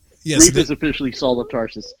 Grief, yes, Grief is officially Saul of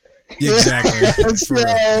Tarsus. exactly. Yes, For real.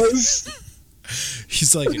 yes.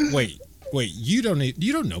 He's like, wait, you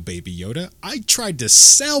don't know Baby Yoda. I tried to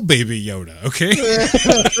sell Baby Yoda, okay?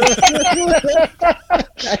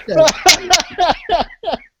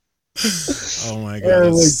 Oh my god,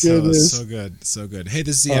 Oh, my so goodness. good, so good. Hey,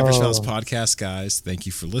 this is the Average Oh. Fellas podcast, guys. Thank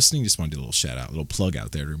you for listening. Just want to do a little shout out, a little plug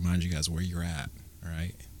out there to remind you guys where you're at. All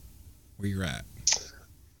right, where you're at.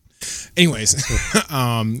 Anyways,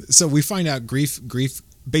 so we find out Grief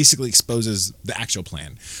basically exposes the actual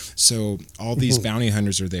plan. So all these bounty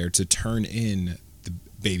hunters are there to turn in the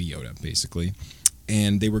Baby Yoda, basically,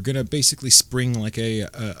 and they were gonna basically spring like a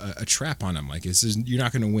trap on him. Like, you're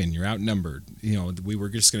not gonna win. You're outnumbered. We were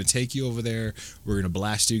just gonna take you over there. We're gonna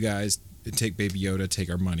blast you guys, take Baby Yoda,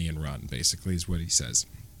 take our money, and run. Basically, is what he says.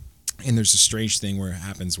 And there's a strange thing where it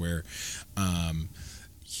happens where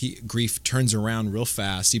Grief turns around real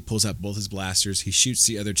fast. He pulls out both his blasters. He shoots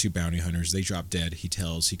the other two bounty hunters. They drop dead. He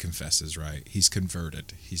confesses, right? He's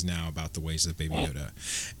converted. He's now about the ways of Baby Yoda.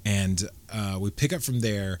 And we pick up from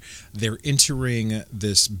there. They're entering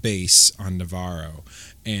this base on Navarro,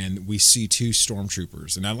 and we see two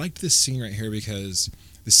stormtroopers. And I liked this scene right here because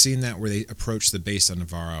the scene where they approach the base on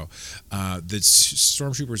Navarro, the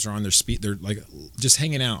stormtroopers are on their speed. They're like just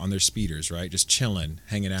hanging out on their speeders, right? Just chilling,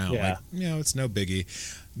 hanging out. Yeah. Like, it's no biggie.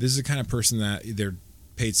 This is the kind of person that they're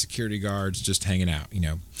paid security guards, just hanging out,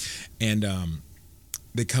 And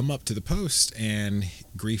they come up to the post, and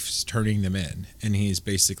Grief's turning them in, and he's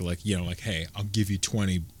basically like, hey, I'll give you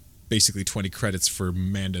 20 basically 20 credits for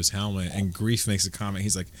Mando's helmet, and Grief makes a comment.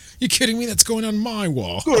 He's like, "You kidding me? That's going on my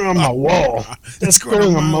wall." Going on my wall. That's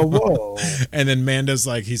going on my wall. And then Mando's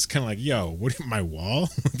like, he's kind of like, "Yo, what? My wall?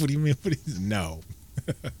 What do you mean? No."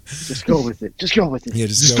 Just go with it. Just go with it. Yeah,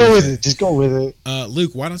 Just go with it. Just go with it.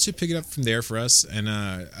 Luke, why don't you pick it up from there for us, and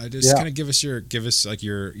just kind of give us like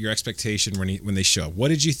your expectation when they show up. What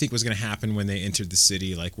did you think was going to happen when they entered the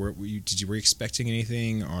city? Like, were you expecting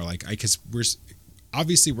anything, or like, because we're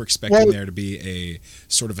expecting there to be a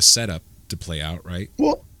sort of a setup to play out, right?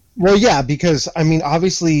 Well, yeah, because I mean,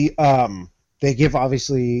 obviously, they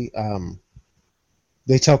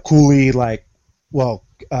tell Cooley like,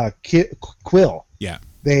 Quill. Yeah.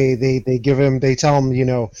 They give him. They tell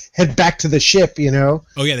him, head back to the ship.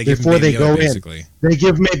 Oh yeah, they give before him Baby they go Yoda, basically. in. They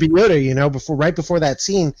give Baby Yoda. Right before that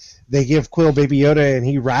scene, they give Quill Baby Yoda, and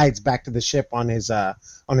he rides back to the ship on his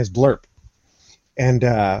blurp. And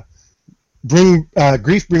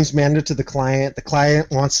Grief brings Mando to the client. The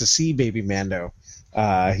client wants to see Baby Mando.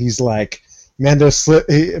 He's like, Mando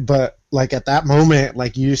but like at that moment,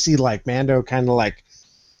 like you see like Mando kind of like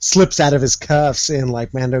slips out of his cuffs, and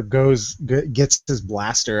like Mando gets his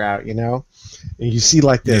blaster out, and you see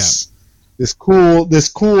like this cool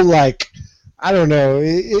like, I don't know,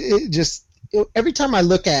 every time I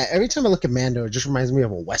look at Mando, it just reminds me of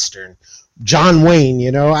a Western, John Wayne,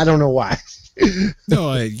 I don't know why.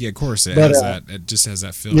 No, of course it has that. It just has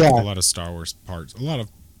that feel. Like a lot of Star Wars parts,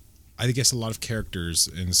 I guess a lot of characters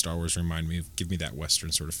in Star Wars give me that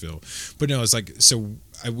Western sort of feel. But no, it's like, so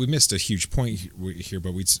we missed a huge point here,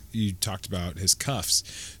 but you talked about his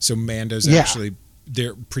cuffs. So Mando's actually,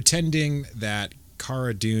 they're pretending that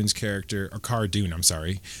Cara Dune's character, or Cara Dune is,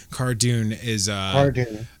 Cara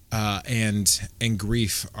Dune. And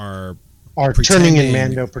Grief are turning in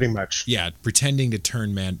Mando pretty much. Yeah, pretending to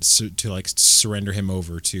turn to like surrender him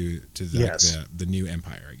over to the new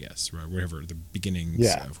Empire, I guess, right? Whatever the beginnings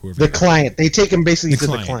of whoever. The client. They take him basically to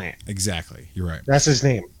the client. Exactly. You're right. That's his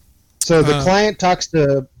name. So the client talks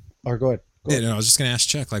to. Or go ahead. I was just gonna ask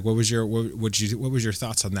Chuck, like, what was your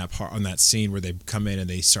thoughts on that part, on that scene where they come in and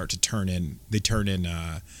they start to turn in. They turn in.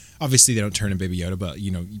 Obviously, they don't turn in Baby Yoda, but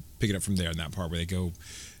you pick it up from there in that part where they go.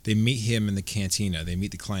 They meet him in the cantina. They meet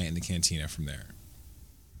the client in the cantina from there.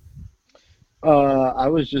 I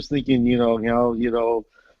was just thinking,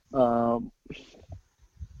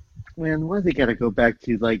 man, why they got to go back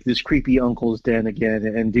to like this creepy uncle's den again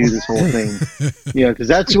and do this whole thing? Because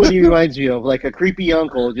that's what he reminds me of, like a creepy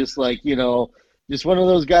uncle, just like just one of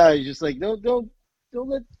those guys, just like don't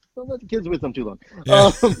let the kids with them too long.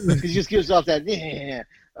 He just gives off that.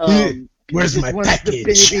 Where's my package?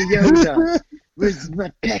 Baby Yoda. Where's my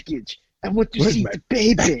package? I want to see the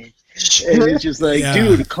baby. And it's just like,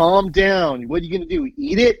 dude, calm down. What are you gonna do?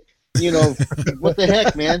 Eat it? What the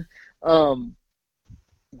heck, man?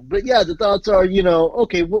 But yeah, the thoughts are,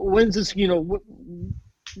 okay, when's this?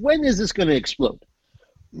 When is this gonna explode?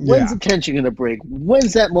 When's the tension gonna break?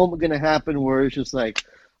 When's that moment gonna happen where it's just like,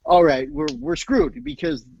 all right, we're screwed,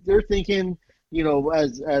 because they're thinking,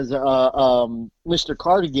 as Mr.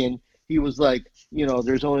 Cardigan, he was like,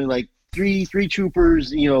 there's only like three troopers,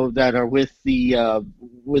 that are with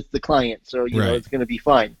the client, so it's gonna be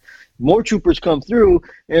fine. More troopers come through,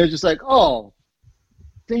 and it's just like, oh,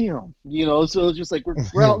 damn, so it's just like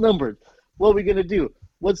we're outnumbered. What are we gonna do?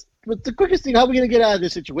 What's the quickest thing? How are we gonna get out of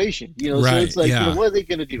this situation? So it's like, what are they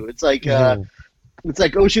gonna do? It's like it's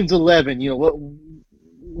like Ocean's 11.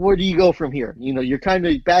 Where do you go from here? You're kind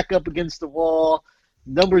of back up against the wall.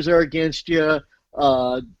 Numbers are against you.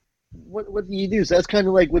 What do you do? So that's kind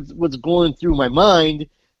of like what's going through my mind.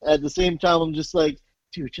 At the same time, I'm just like,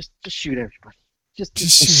 dude, just shoot everybody. Just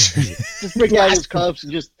break out his cuffs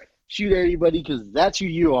and just shoot everybody, because that's who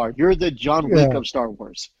you are. You're the John Wick of Star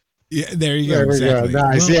Wars. Yeah, there you go. Exactly. Go.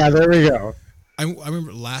 Nice. Well, there we go. I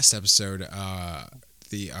remember last episode, our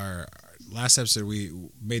last episode, we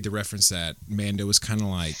made the reference that Mando was kind of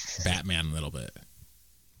like Batman a little bit.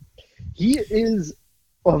 He is.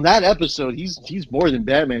 On that episode, he's more than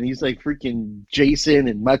Batman. He's like freaking Jason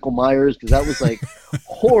and Michael Myers, because that was like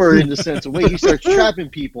horror in the sense of way he starts trapping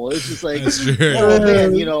people. It's just like, oh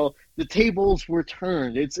man, the tables were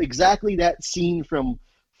turned. It's exactly that scene from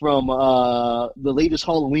the latest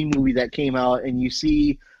Halloween movie that came out, and you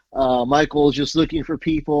see Michael's just looking for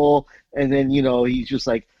people, and then he's just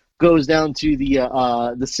like goes down to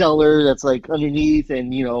the cellar that's like underneath,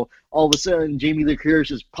 and all of a sudden Jamie Lee Curtis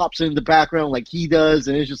just pops in the background like he does,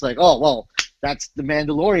 and it's just like, oh well, that's the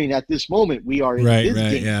Mandalorian at this moment. We are in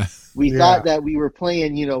this game. Yeah. We thought that we were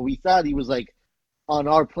playing, we thought he was like on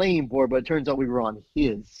our playing board, but it turns out we were on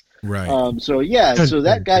his. Right. So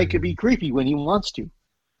that guy could be creepy when he wants to.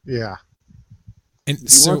 Yeah. And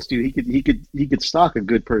If he wants to, he could stalk a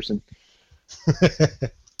good person.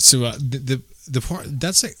 So the part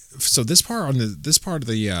that's like, so this part on this part of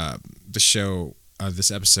the show,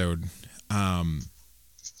 this episode,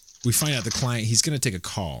 we find out the client, he's going to take a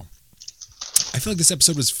call. I feel like this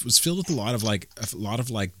episode was filled with a lot of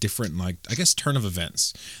different, like, I guess, turn of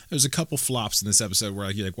events. There was a couple flops in this episode where,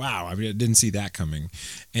 like, you're like, wow, I mean, I didn't see that coming.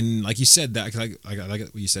 And like you said, that like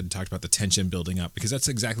what you said, talked about the tension building up, because that's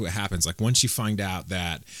exactly what happens. Like, once you find out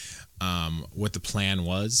that what the plan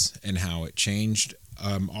was and how it changed,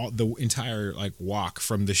 all the entire like walk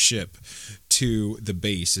from the ship to the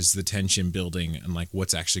base is the tension building, and like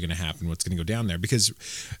what's actually going to happen, what's going to go down there. Because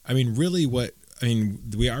I mean, really, we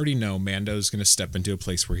already know Mando's going to step into a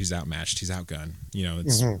place where he's outmatched, he's outgunned. You know,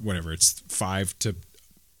 it's whatever, it's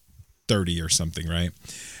 5-30 or something, right?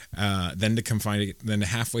 Then to come find it, then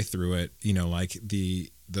halfway through it, you know, like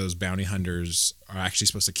those bounty hunters are actually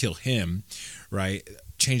supposed to kill him, right?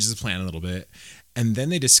 Changes the plan a little bit. And then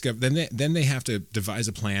they discover, then they have to devise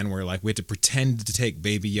a plan where, like, we have to pretend to take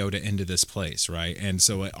Baby Yoda into this place, right? And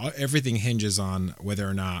so everything hinges on whether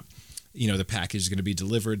or not, you know, the package is going to be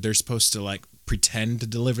delivered. They're supposed to like pretend to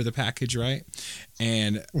deliver the package, right?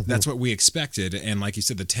 And that's what we expected. And like you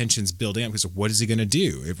said, the tension's building up because what is he going to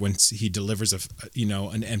do if once he delivers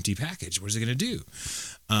an empty package? What is he going to do?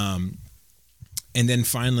 And then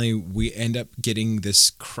finally, we end up getting this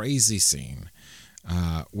crazy scene.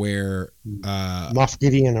 Where Moff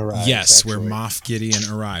Gideon arrives. Yes, actually. where Moff Gideon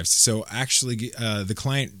arrives. So actually, the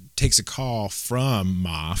client takes a call from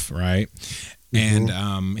Moff, right?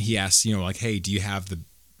 And he asks, you know, like, hey, do you have the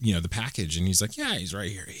package? And he's like, yeah, he's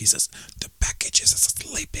right here. He says, the package is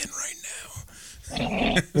sleeping right now.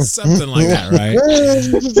 Something like that, right?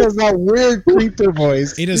 He just has that weird creeper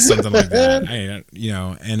voice. He does something like that.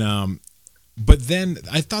 But then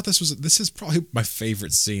I thought this is probably my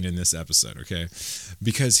favorite scene in this episode, okay?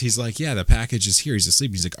 Because he's like, yeah, the package is here. He's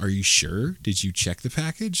asleep. He's like, are you sure? Did you check the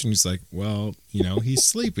package? And he's like, well, you know, he's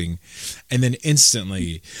sleeping. And then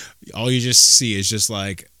instantly, all you just see is just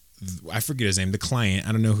like, I forget his name, the client,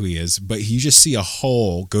 I don't know who he is, but you just see a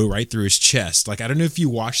hole go right through his chest. Like, I don't know if you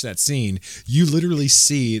watch that scene, you literally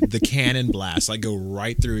see the cannon blast, like, go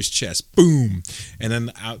right through his chest, boom, and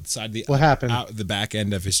then outside what happened? Out the back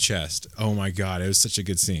end of his chest. Oh my God, it was such a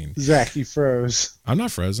good scene. Zach, you froze. I'm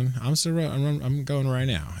not frozen. I'm still, I'm going right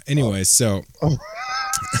now. Anyway, so,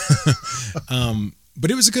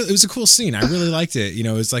 but it was a cool scene. I really liked it. You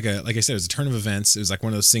know, it was like I said, it was a turn of events. It was like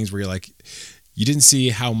one of those things where you're like, you didn't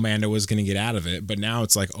see how Mando was going to get out of it, but now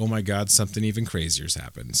it's like, oh my God, something even crazier's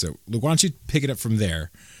happened. So, Luke, why don't you pick it up from there?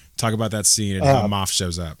 Talk about that scene and how Moff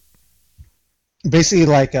shows up. Basically,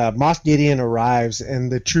 like, Moff Gideon arrives, and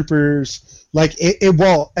the troopers, like,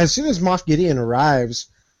 well, as soon as Moff Gideon arrives,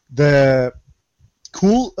 I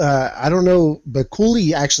don't know, but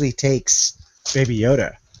Cooley actually takes Baby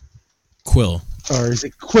Yoda. Quill. Or is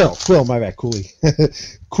it Quill? Quill, my bad, Cooley.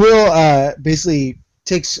 Quill, basically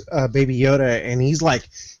takes Baby Yoda, and he's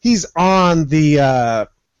on the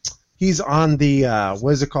what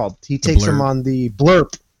is it called? He takes him on the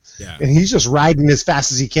blurp, yeah, and he's just riding as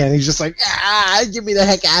fast as he can. He's just like, get me the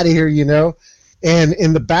heck out of here, you know. And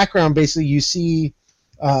in the background, basically, you see,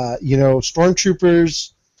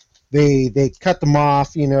 stormtroopers. They cut them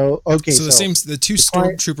off, you know. Okay, so the two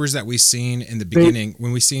stormtroopers that we seen in the beginning,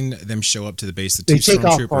 when we seen them show up to the base, the two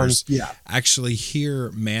stormtroopers actually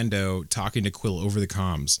hear Mando talking to Quill over the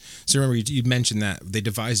comms. So remember, you mentioned that they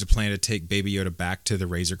devised a plan to take Baby Yoda back to the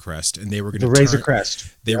Razor Crest, and they were going to were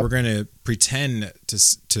going to pretend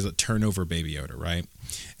to turn over Baby Yoda, right?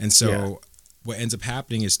 And so. Yeah. What ends up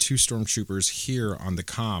happening is two stormtroopers hear on the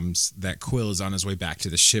comms that Quill is on his way back to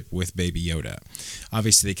the ship with Baby Yoda.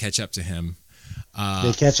 Obviously, they catch up to him.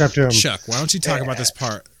 Chuck, why don't you talk about this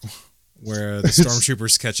part where the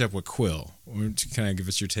stormtroopers catch up with Quill? Kind of give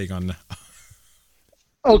us your take on that?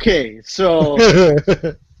 Okay, so...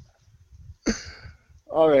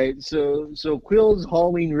 All right, so Quill's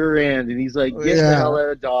hauling rear end, and he's like, get the hell out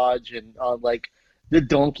of Dodge, and like... the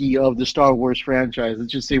donkey of the Star Wars franchise.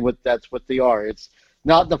 Let's just say that's what they are. It's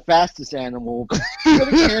not the fastest animal, but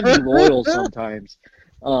it can be loyal sometimes.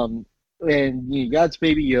 And you got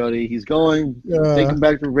Baby Yoda. He's going, take him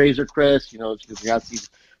back to Razor Crest. You know, because you got these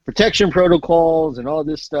protection protocols and all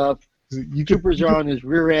this stuff. Troopers are on his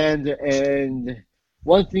rear end, and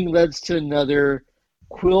one thing leads to another.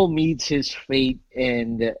 Quill meets his fate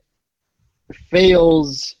and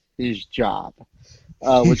fails his job.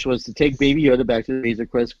 Which was to take Baby Yoda back to the Razor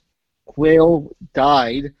Crest. Quill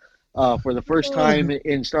died for the first time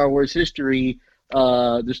in Star Wars history.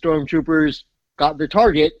 The stormtroopers got their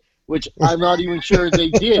target, which I'm not even sure they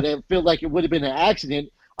did. I feel like it would have been an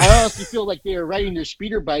accident. I honestly feel like they were riding their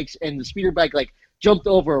speeder bikes, and the speeder bike like jumped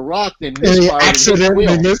over a rock, then And he misfired, accidentally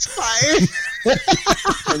and misfired.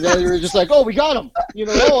 and then they were just like, "Oh, we got him!"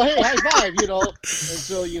 Oh, hey, high five! And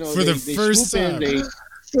so For the first swoop time. in,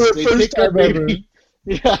 For the they first pick up time ever. baby.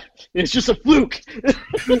 Yeah, it's just a fluke.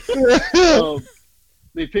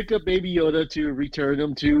 They pick up Baby Yoda to return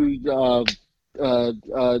him to To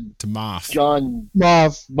Moff. John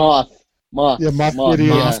Moff. Moff. Yeah, Moff Moff,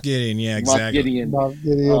 Gideon. yeah. Moff Gideon, yeah, Moff exactly. Gideon. Moff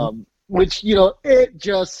Gideon. Which, it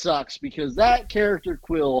just sucks because that character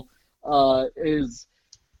Quill is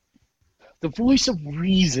the voice of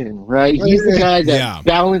reason, right? He's the guy that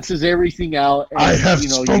balances everything out. And, I have you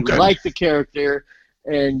spoken. like the character,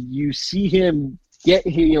 and you see him get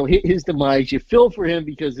hit his demise. You feel for him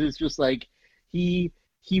because it's just like he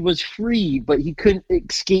was free, but he couldn't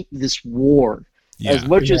escape this war as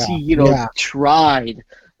much as he tried,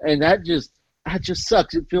 and that just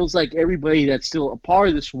sucks. It feels like everybody that's still a part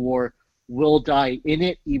of this war will die in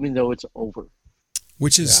it, even though it's over.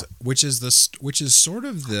 Which is sort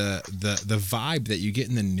of the vibe that you get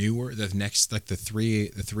in the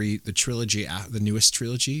trilogy, the newest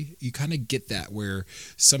trilogy. You kind of get that where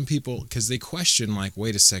some people, because they question like,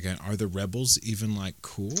 wait a second, are the rebels even like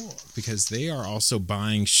cool? Because they are also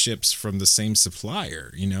buying ships from the same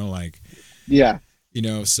supplier.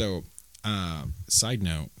 So side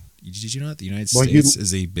note. Did you know that the United States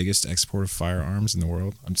is the biggest exporter of firearms in the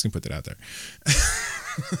world? I'm just gonna put that out there.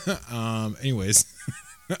 Anyways,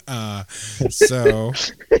 so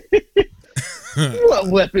what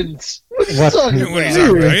weapons? What are you talking about? What are you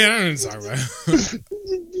talking about? Yeah, I'm talking about.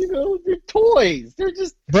 They're toys. They're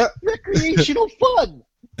just recreational fun.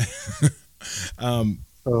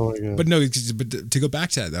 Oh my God. But no, but to go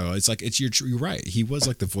back to that though, it's like you're right. He was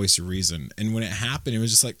like the voice of reason, and when it happened, it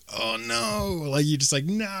was just like, oh no, like you're just like,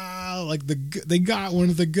 no, like they got one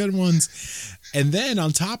of the good ones, and then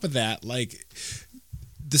on top of that, like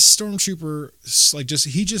the stormtrooper, like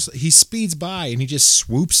he speeds by and he just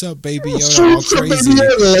swoops up Baby Yoda all crazy.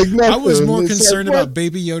 I was more concerned about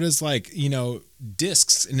Baby Yoda's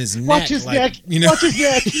discs in his neck. Watch his neck. Watch his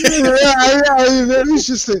neck. It's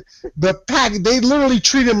just the pack. They literally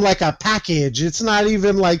treat him like a package. It's not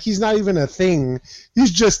even like he's not even a thing.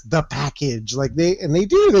 He's just the package. They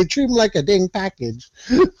treat him like a dang package.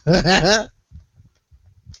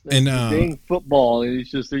 And dang football. They're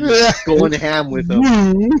just going ham with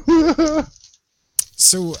him.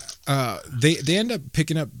 So they end up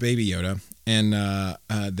picking up Baby Yoda, and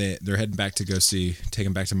they're heading back to go take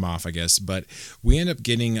him back to Moff, I guess. But we end up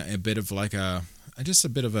getting a bit of some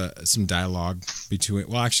dialogue between.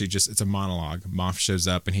 Well, actually, it's a monologue. Moff shows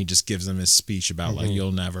up and he just gives them his speech about like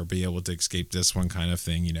you'll never be able to escape this one kind of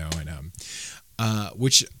thing, and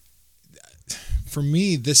which. For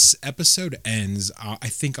me, this episode ends, I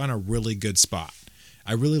think, on a really good spot.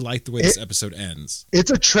 I really like the way this episode ends.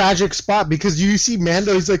 It's a tragic spot because you see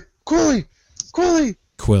Mando, he's like, Quill. Like,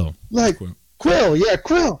 Quill.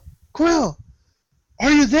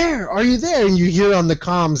 Are you there? And you hear on the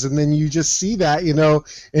comms, and then you just see that,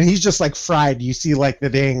 and he's just like fried. You see like the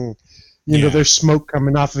dang, there's smoke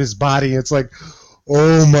coming off of his body. It's like,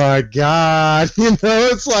 oh my God.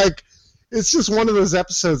 It's like, it's just one of those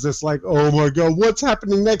episodes that's like, oh my God, what's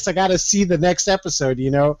happening next? I got to see the next episode,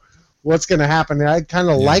 what's going to happen. And I kind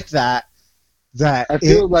of like that I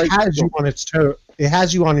feel it has you on its toe. It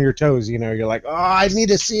has you on your toes, you're like, oh, I need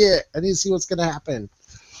to see it. I need to see what's going to happen.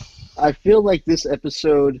 I feel like this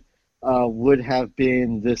episode would have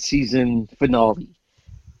been the season finale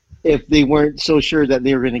if they weren't so sure that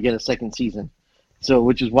they were going to get a second season. So,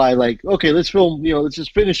 which is why, like, okay, let's film, let's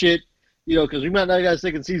just finish it. Because we might not get a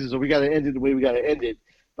second season, so we got to end it the way we got to end it.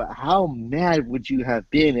 But how mad would you have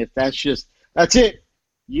been if that's it?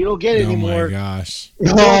 You don't get it anymore. Oh, my gosh.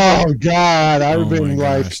 Oh, God. I would have been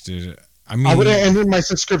like... Gosh, dude. I would have ended my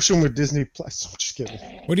subscription with Disney Plus. I'm just kidding.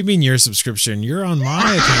 What do you mean your subscription? You're on my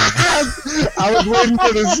account. I was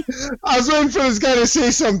waiting for this guy to say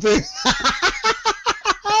something.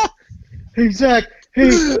 Hey, Zach.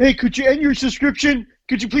 Hey, could you end your subscription?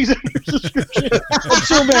 Could you please end your subscription? I'm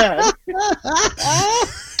so mad.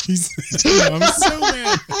 I'm so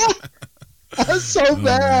mad. I'm so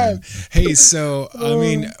bad. Man. Hey, so I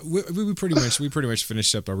mean, we pretty much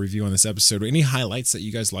finished up our review on this episode. Any highlights that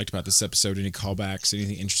you guys liked about this episode? Any callbacks?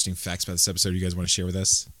 Anything interesting facts about this episode you guys want to share with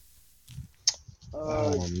us?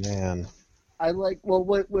 Oh man, I like. Well,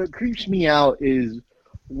 what creeps me out is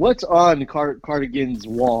what's on Cardigan's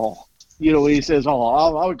wall. When he says,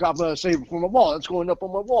 "Oh, I'm gonna save it for my wall. It's going up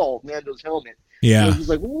on my wall." Mando's helmet. Yeah. He's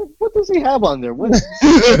like, well, what does he have on there? What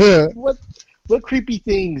creepy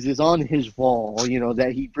things is on his wall?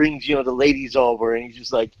 That he brings, the ladies over, and he's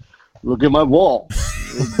just like, look at my wall.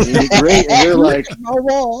 It made it great, and they're like, My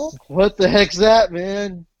wall. "What the heck's that,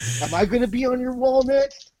 man? Am I going to be on your wall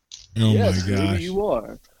next?" Oh Yes, my gosh. maybe you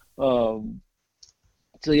are.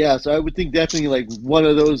 So yeah, so I would think definitely like one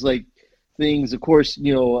of those like things. Of course,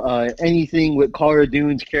 anything with Cara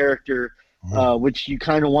Dune's character, which you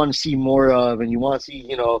kind of want to see more of, and you want to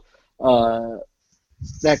see,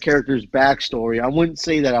 that character's backstory. I wouldn't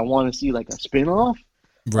say that I want to see like a spin-off.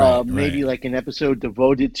 Right. Maybe right. like an episode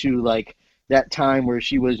devoted to like that time where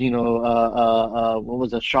she was, what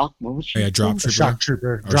was a shock? What was she? Yeah, drop trooper. Shock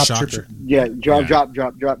trooper. Or Drop shock trooper. Yeah, drop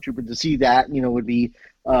Yeah. trooper. To see that, would be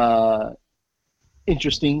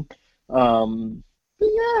interesting. But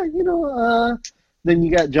yeah, then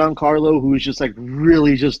you got Giancarlo, who's just like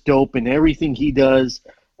really just dope in everything he does.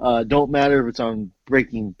 Don't matter if it's on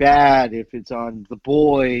Breaking Bad, if it's on The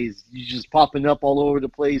Boys, he's just popping up all over the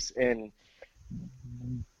place, and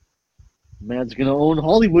man's gonna own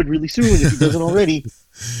Hollywood really soon if he doesn't already.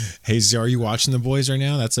 Hey, Z, are you watching The Boys right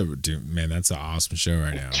now? That's an awesome show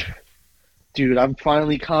right now. Dude, I'm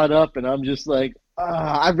finally caught up, and I'm just like,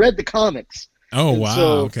 I read the comics. Oh, And wow.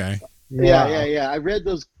 so- Okay. Yeah. I read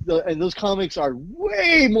those, and those comics are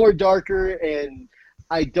way more darker, and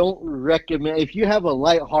I don't recommend. If you have a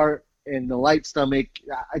light heart and a light stomach,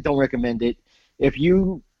 I don't recommend it. If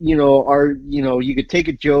you, you could take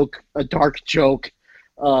a joke, a dark joke.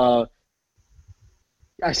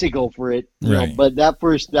 I say go for it. Right. But that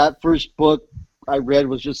first book I read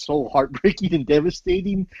was just so heartbreaking and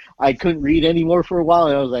devastating. I couldn't read anymore for a while,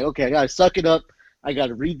 and I was like, okay, I gotta suck it up. I got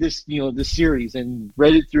to read this, this series, and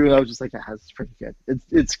read it through. And I was just like, that's pretty good.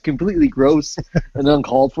 It's completely gross and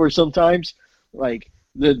uncalled for sometimes. Like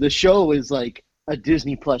the show is like a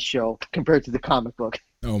Disney Plus show compared to the comic book.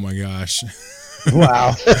 Oh my gosh.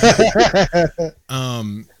 Wow.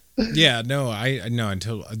 Yeah, no,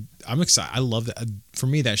 I'm excited. I love that. For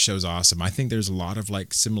me, that show's awesome. I think there's a lot of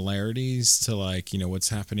like similarities to like, what's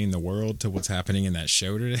happening in the world to what's happening in that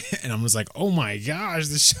show today. And I'm just like, oh my gosh,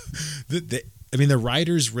 this show, the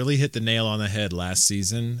writers really hit the nail on the head last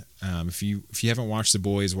season. If you haven't watched The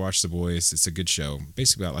Boys, watch The Boys. It's a good show.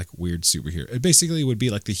 Basically about like weird superhero. It basically would be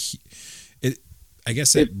like I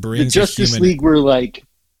guess it brings the Justice League were like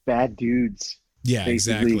bad dudes. Yeah,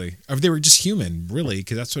 basically. exactly. Or they were just human, really,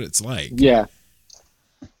 because that's what it's like. Yeah,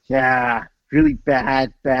 really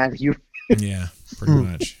bad human. Yeah, pretty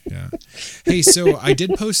much. Yeah. Hey, so I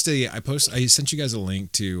did I sent you guys a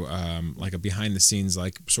link to like a behind the scenes,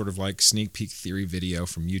 like sort of like sneak peek theory video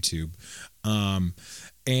from YouTube.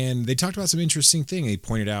 And they talked about some interesting thing. They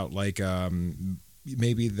pointed out like they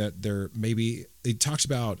talked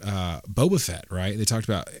about Boba Fett, right? They talked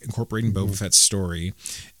about incorporating Boba Fett's story.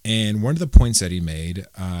 And one of the points that he made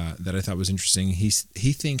that I thought was interesting, he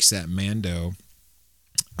thinks that Mando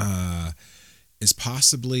is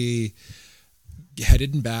possibly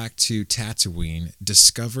headed back to Tatooine,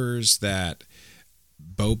 discovers that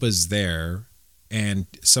Boba's there, and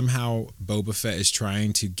somehow Boba Fett is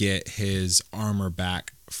trying to get his armor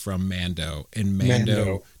back from Mando, and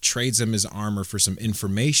Mando trades him his armor for some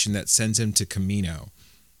information that sends him to Kamino,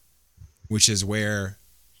 which is where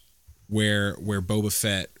Boba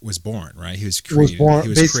Fett was born, right? He was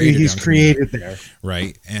created. He's created there,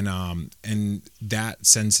 right? And that's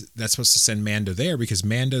supposed to send Mando there because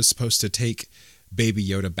Mando's supposed to take Baby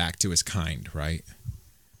Yoda back to his kind, right?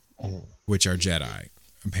 Which are Jedi,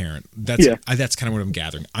 apparent. That's kind of what I'm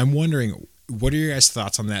gathering. I'm wondering, what are your guys'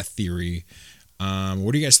 thoughts on that theory?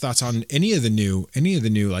 What are you guys' thoughts on any of the new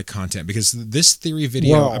like content? Because this theory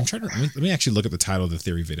video, I'm trying to let me actually look at the title of the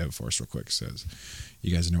theory video for us real quick. It says,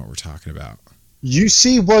 you guys know what we're talking about. You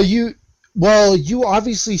see, you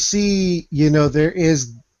obviously see, you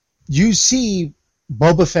see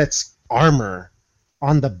Boba Fett's armor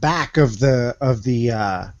on the back of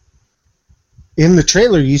the in the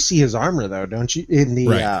trailer. You see his armor though, don't you? In the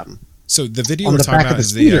right. So the video we're talking about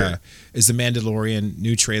is the Mandalorian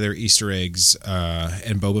new trailer, Easter eggs,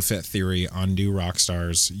 and Boba Fett theory on New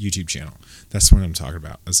Rockstar's YouTube channel. That's what I'm talking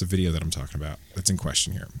about. That's the video that I'm talking about. That's in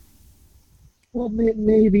question here. Well,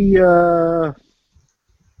 maybe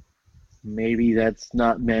that's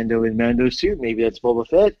not Mando in Mando's suit. Maybe that's Boba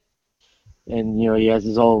Fett, and he has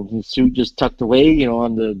his suit just tucked away,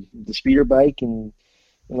 on the speeder bike and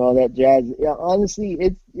all that jazz. Yeah, honestly,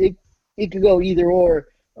 it could go either or.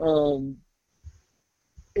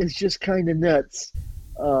 It's just kind of nuts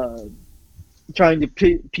trying to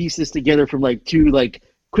piece this together from like two like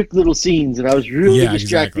quick little scenes, and I was really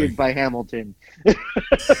distracted by Hamilton.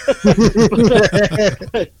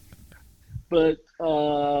 but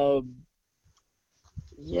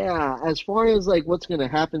yeah, as far as like what's going to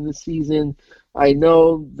happen this season, I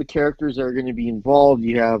know the characters that are going to be involved.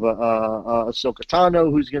 You have Ahsoka Tano,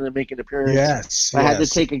 who's going to make an appearance. Yes. I had to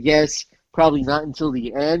take a guess, probably not until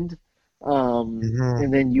the end.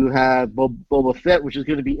 And then you have Boba Fett, which is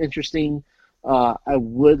going to be interesting. I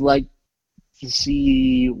would like to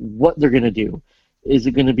see what they're going to do. Is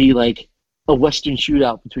it going to be like a Western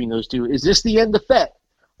shootout between those two? Is this the end of Fett,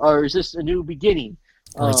 or is this a new beginning?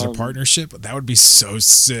 Or it's a partnership? That would be so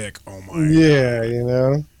sick. Oh my. Yeah, you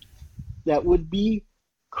know. That would be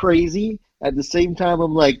crazy. At the same time,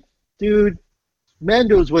 I'm like, dude,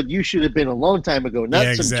 Mando's what you should have been a long time ago,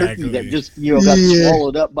 not some turkey that just got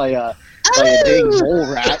swallowed up by a dang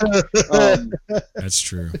mole rat. That's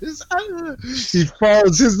true. He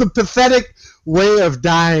falls. This is the pathetic way of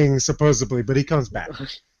dying, supposedly, but he comes back.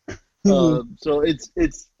 So it's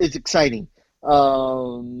exciting.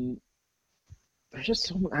 There's just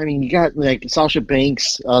so. I mean, you got like Sasha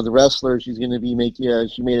Banks, the wrestler. She's going to be making.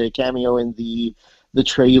 She made a cameo in the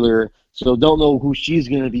trailer, so don't know who she's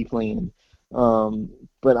going to be playing.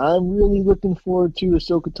 But I'm really looking forward to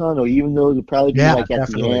Ahsoka Tano, even though it'll probably be at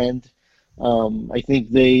the end. I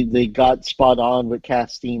think they got spot on with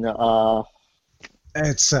casting.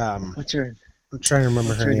 It's what's her? I'm trying to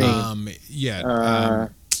remember her name.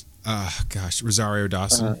 Gosh, Rosario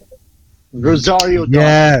Dawson. Rosario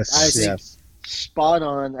Dawson. Yes. Spot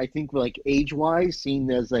on. I think like age wise, seeing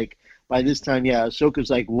as like by this time, Ahsoka's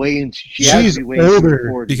like she's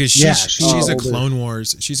older because she's a Clone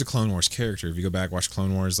Wars. She's a Clone Wars character. If you go back watch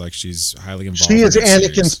Clone Wars, like she's highly involved. She is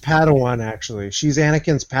Anakin's Padawan. Actually, she's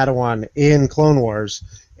Anakin's Padawan in Clone Wars,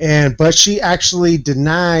 but she actually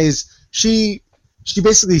denies. She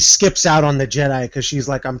basically skips out on the Jedi because she's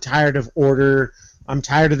like, I'm tired of Order. I'm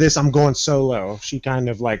tired of this. I'm going solo. She kind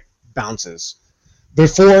of like bounces.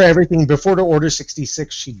 Before the Order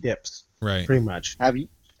 66, she dips. Right. Pretty much. Have you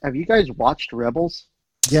guys watched Rebels?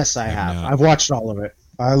 Yes, I have. I've watched all of it.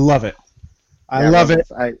 I love it. I love it.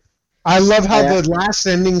 I love how the last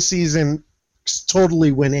ending season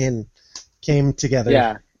totally came together.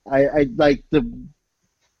 Yeah. I like the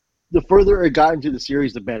further it got into the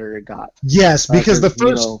series, the better it got. Yes, because the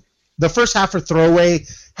first half are throwaway.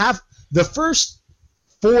 The first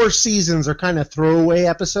 4 seasons are kind of throwaway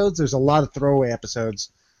episodes. There's a lot of throwaway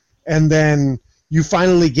episodes. And then you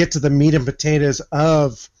finally get to the meat and potatoes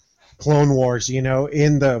of Clone Wars, in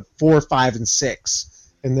the 4, 5, and 6.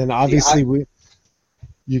 And then obviously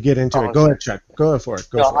you get into it. Go ahead, Chuck. Go for it.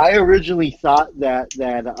 I originally thought that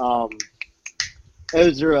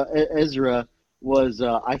Ezra was,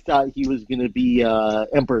 I thought he was going to be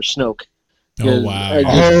Emperor Snoke. Oh wow!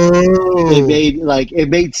 It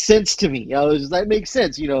made sense to me. I was that makes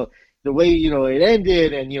sense. The way it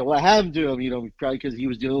ended, and what happened to him. Probably because he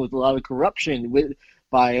was dealing with a lot of corruption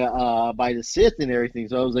by the Sith and everything.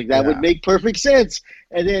 So I was like, that would make perfect sense.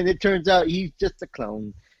 And then it turns out he's just a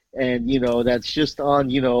clone, and that's just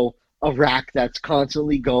on a rack that's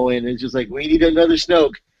constantly going. It's just like we need another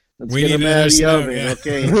Snoke. Let's get him out of the oven. Yeah.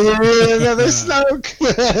 Okay, another Snoke.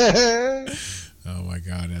 Oh my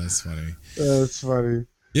god, that's funny. That's funny.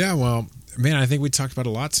 Yeah, well, man, I think we talked about a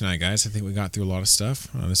lot tonight, guys. I think we got through a lot of stuff.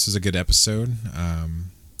 This was a good episode.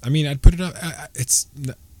 I mean, I'd put it up.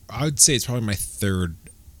 I would say it's probably my third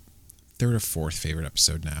or fourth favorite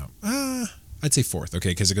episode now. I'd say fourth. Okay,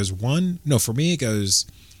 because it goes 1. No, for me it goes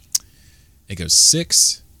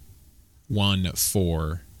 6, 1,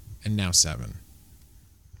 4, and now 7.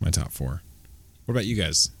 My top 4. What about you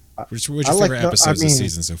guys? What's your favorite episodes this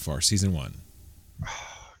season so far? Season 1.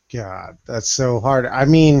 God, that's so hard. I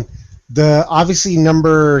mean, obviously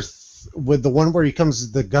with the one where he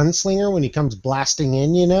comes the gunslinger when he comes blasting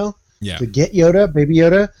in, Yeah. To get Yoda, Baby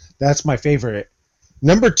Yoda, that's my favorite.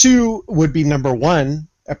 Number 2 would be number 1,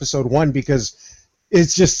 episode 1, because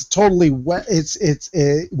it's just totally wet. It's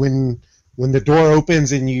when the door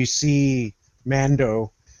opens and you see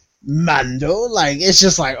Mando, like it's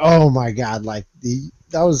just like, oh my God, like it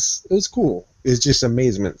was cool. It's just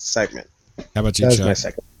amazement segment. How about you, That was Chuck? my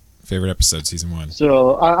second. Favorite episode, season 1.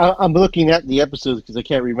 So I'm looking at the episodes because I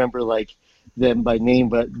can't remember like them by name,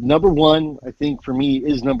 but number 1, I think for me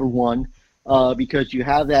is number 1 because you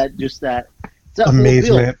have that amazement,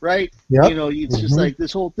 whole build, right? Yep. It's just like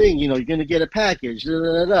this whole thing. You're gonna get a package,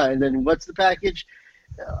 and then what's the package?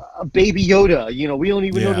 Baby Yoda. We don't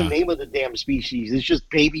even know the name of the damn species. It's just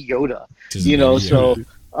Baby Yoda.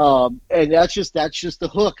 And that's just the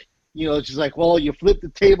hook. It's just like, well, you flip the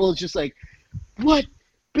table. It's just like, what?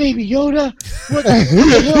 Baby Yoda? What the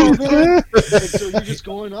hell, man? And so you're just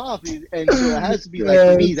going off. And so it has to be like,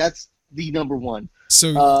 for me, that's the number 1.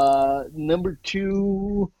 So number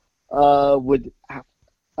 2 would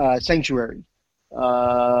Sanctuary.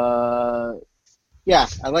 yeah,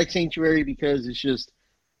 I like Sanctuary because it's just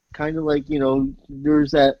kind of like,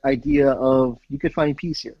 there's that idea of you could find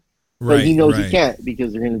peace here. But he Right, knows he right. can't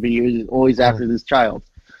because they're going to be always after this child.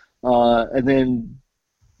 And then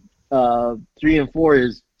 3 and 4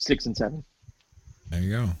 is 6 and 7. There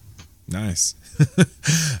you go. Nice.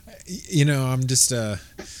 I'm just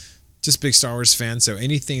big Star Wars fan, so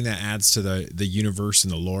anything that adds to the universe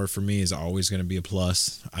and the lore for me is always going to be a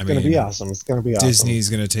plus. It's going to be awesome. It's going to be awesome. Disney's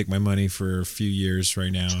going to take my money for a few years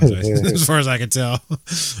right now, as far as I can tell.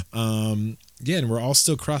 Yeah, and we're all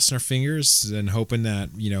still crossing our fingers and hoping that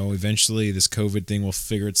eventually this COVID thing will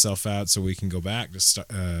figure itself out, so we can go back to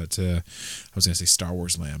I was going to say Star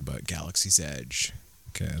Wars Land, but Galaxy's Edge.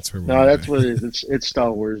 Okay, that's where we're. No, that's what it is. It's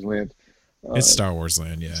Star Wars Land. It's Star Wars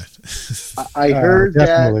Land, yeah. I heard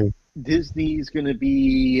definitely. that Disney's going to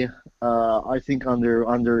be, I think on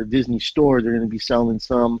their Disney store, they're going to be selling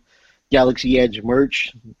some Galaxy Edge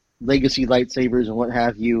merch, legacy lightsabers and what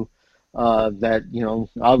have you, that,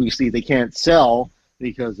 obviously they can't sell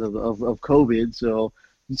because of COVID. So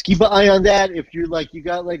just keep an eye on that. If you're you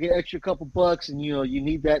got like an extra couple bucks and, you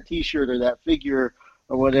need that t-shirt or that figure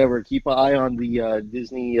or whatever, keep an eye on the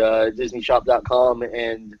DisneyShop.com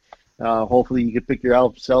and hopefully you could pick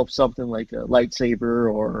yourself something like a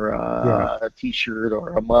lightsaber or a t-shirt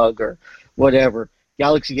or a mug or whatever.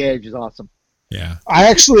 Galaxy Edge is awesome. Yeah.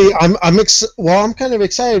 I'm kind of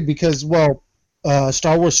excited because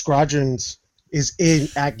Star Wars Squadrons is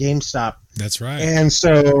at GameStop. That's right. And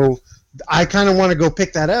so I kind of want to go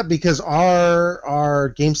pick that up because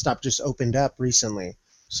our GameStop just opened up recently.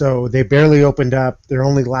 So they barely opened up. They're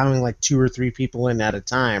only allowing like 2 or 3 people in at a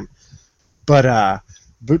time. But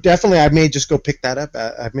definitely, I may just go pick that up.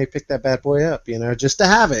 I may pick that bad boy up, just to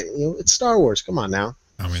have it. It's Star Wars. Come on now.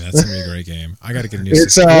 I mean, that's gonna be a great game. I got to get a new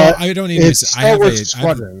system. I don't need a new system.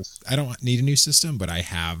 I don't need a new system, but I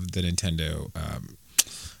have the Nintendo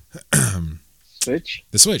Switch.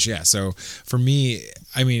 The Switch, yeah. So for me,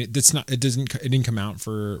 I mean, it didn't come out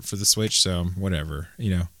for the Switch, so whatever.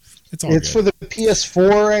 It's all. It's good. For the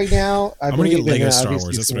PS4 right now. I'm gonna get Lego Star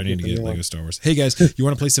Wars. That's what I need to get. Lego Star Wars. Hey guys, you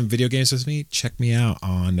want to play some video games with me? Check me out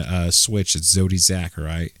on Switch. It's Zodi Zach. All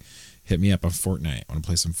right, hit me up on Fortnite. I want to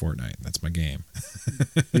play some Fortnite. That's my game.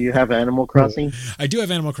 Do you have Animal Crossing? I do have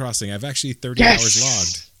Animal Crossing. I've actually 30 hours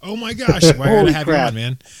logged. Oh my gosh! Why gotta have you on,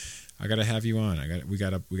 man? I gotta have you on. We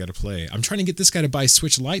gotta play. I'm trying to get this guy to buy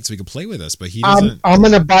Switch Lite so he can play with us, but he doesn't. I'm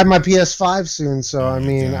gonna buy my PS5 soon, so I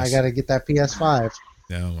gotta get that PS5.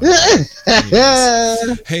 No.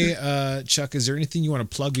 Hey, Chuck, is there anything you want to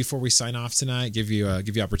plug before we sign off tonight? Give you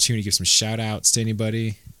opportunity to give some shout outs to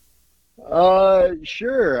anybody.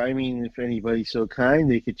 Sure. I mean, if anybody's so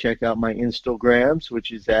kind, they could check out my Instagrams,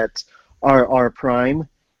 which is at RR Prime.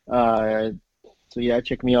 So yeah,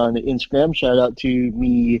 check me on the Instagram. Shout out to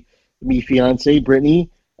me fiance Brittany.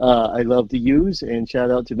 I love to use, and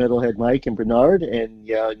shout out to Metalhead Mike and Bernard and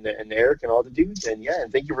Eric and all the dudes. And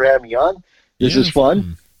thank you for having me on. This is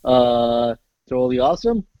fun. Totally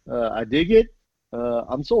awesome. I dig it.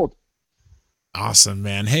 I'm sold. Awesome,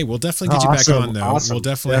 man. Hey, we'll definitely get you back on, though. Awesome. We'll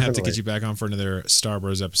definitely have to get you back on for another Star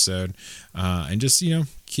Wars episode, and just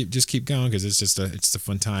keep going because it's a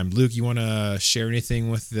fun time. Luke, you want to share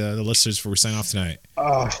anything with the listeners before we sign off tonight?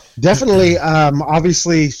 Definitely.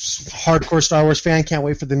 Obviously, hardcore Star Wars fan. Can't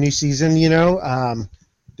wait for the new season.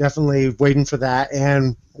 Definitely waiting for that.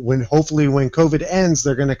 And hopefully when COVID ends,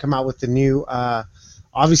 they're going to come out with the new,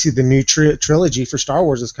 obviously the new trilogy for Star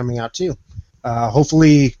Wars is coming out too.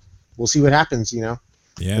 Hopefully we'll see what happens. Yeah,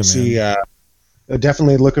 we'll see.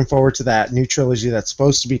 Definitely looking forward to that new trilogy that's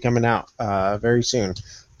supposed to be coming out very soon.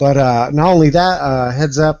 But not only that,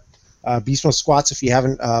 heads up, Beast Mode Squats. If you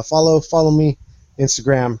haven't follow me,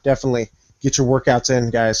 Instagram. Definitely get your workouts in,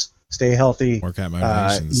 guys. Stay healthy.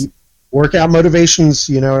 Workout motivations,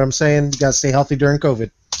 you know what I'm saying? You got to stay healthy during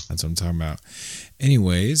COVID. That's what I'm talking about.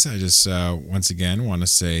 Anyways, I just once again want to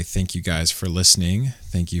say thank you guys for listening.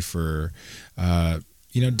 Thank you for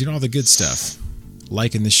doing all the good stuff.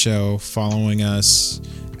 Liking the show, following us,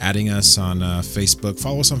 adding us on Facebook.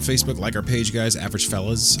 Follow us on Facebook, like our page, guys, Average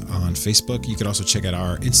Fellas on Facebook. You could also check out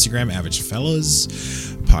our Instagram, Average Fellas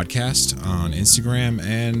Podcast on Instagram.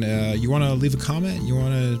 And you want to leave a comment, you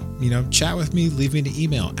want to chat with me, leave me an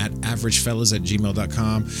email at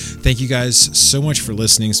averagefellas@gmail.com. Thank you guys so much for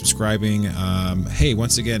listening, subscribing. Hey,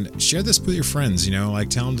 once again, share this with your friends.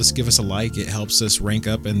 Tell them to give us a like. It helps us rank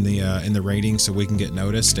up in the ratings so we can get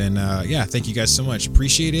noticed. And thank you guys so much.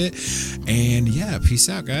 Appreciate it. And peace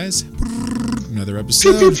out, guys. Another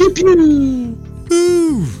episode. Pew, pew, pew, pew.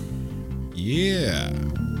 Ooh. Yeah.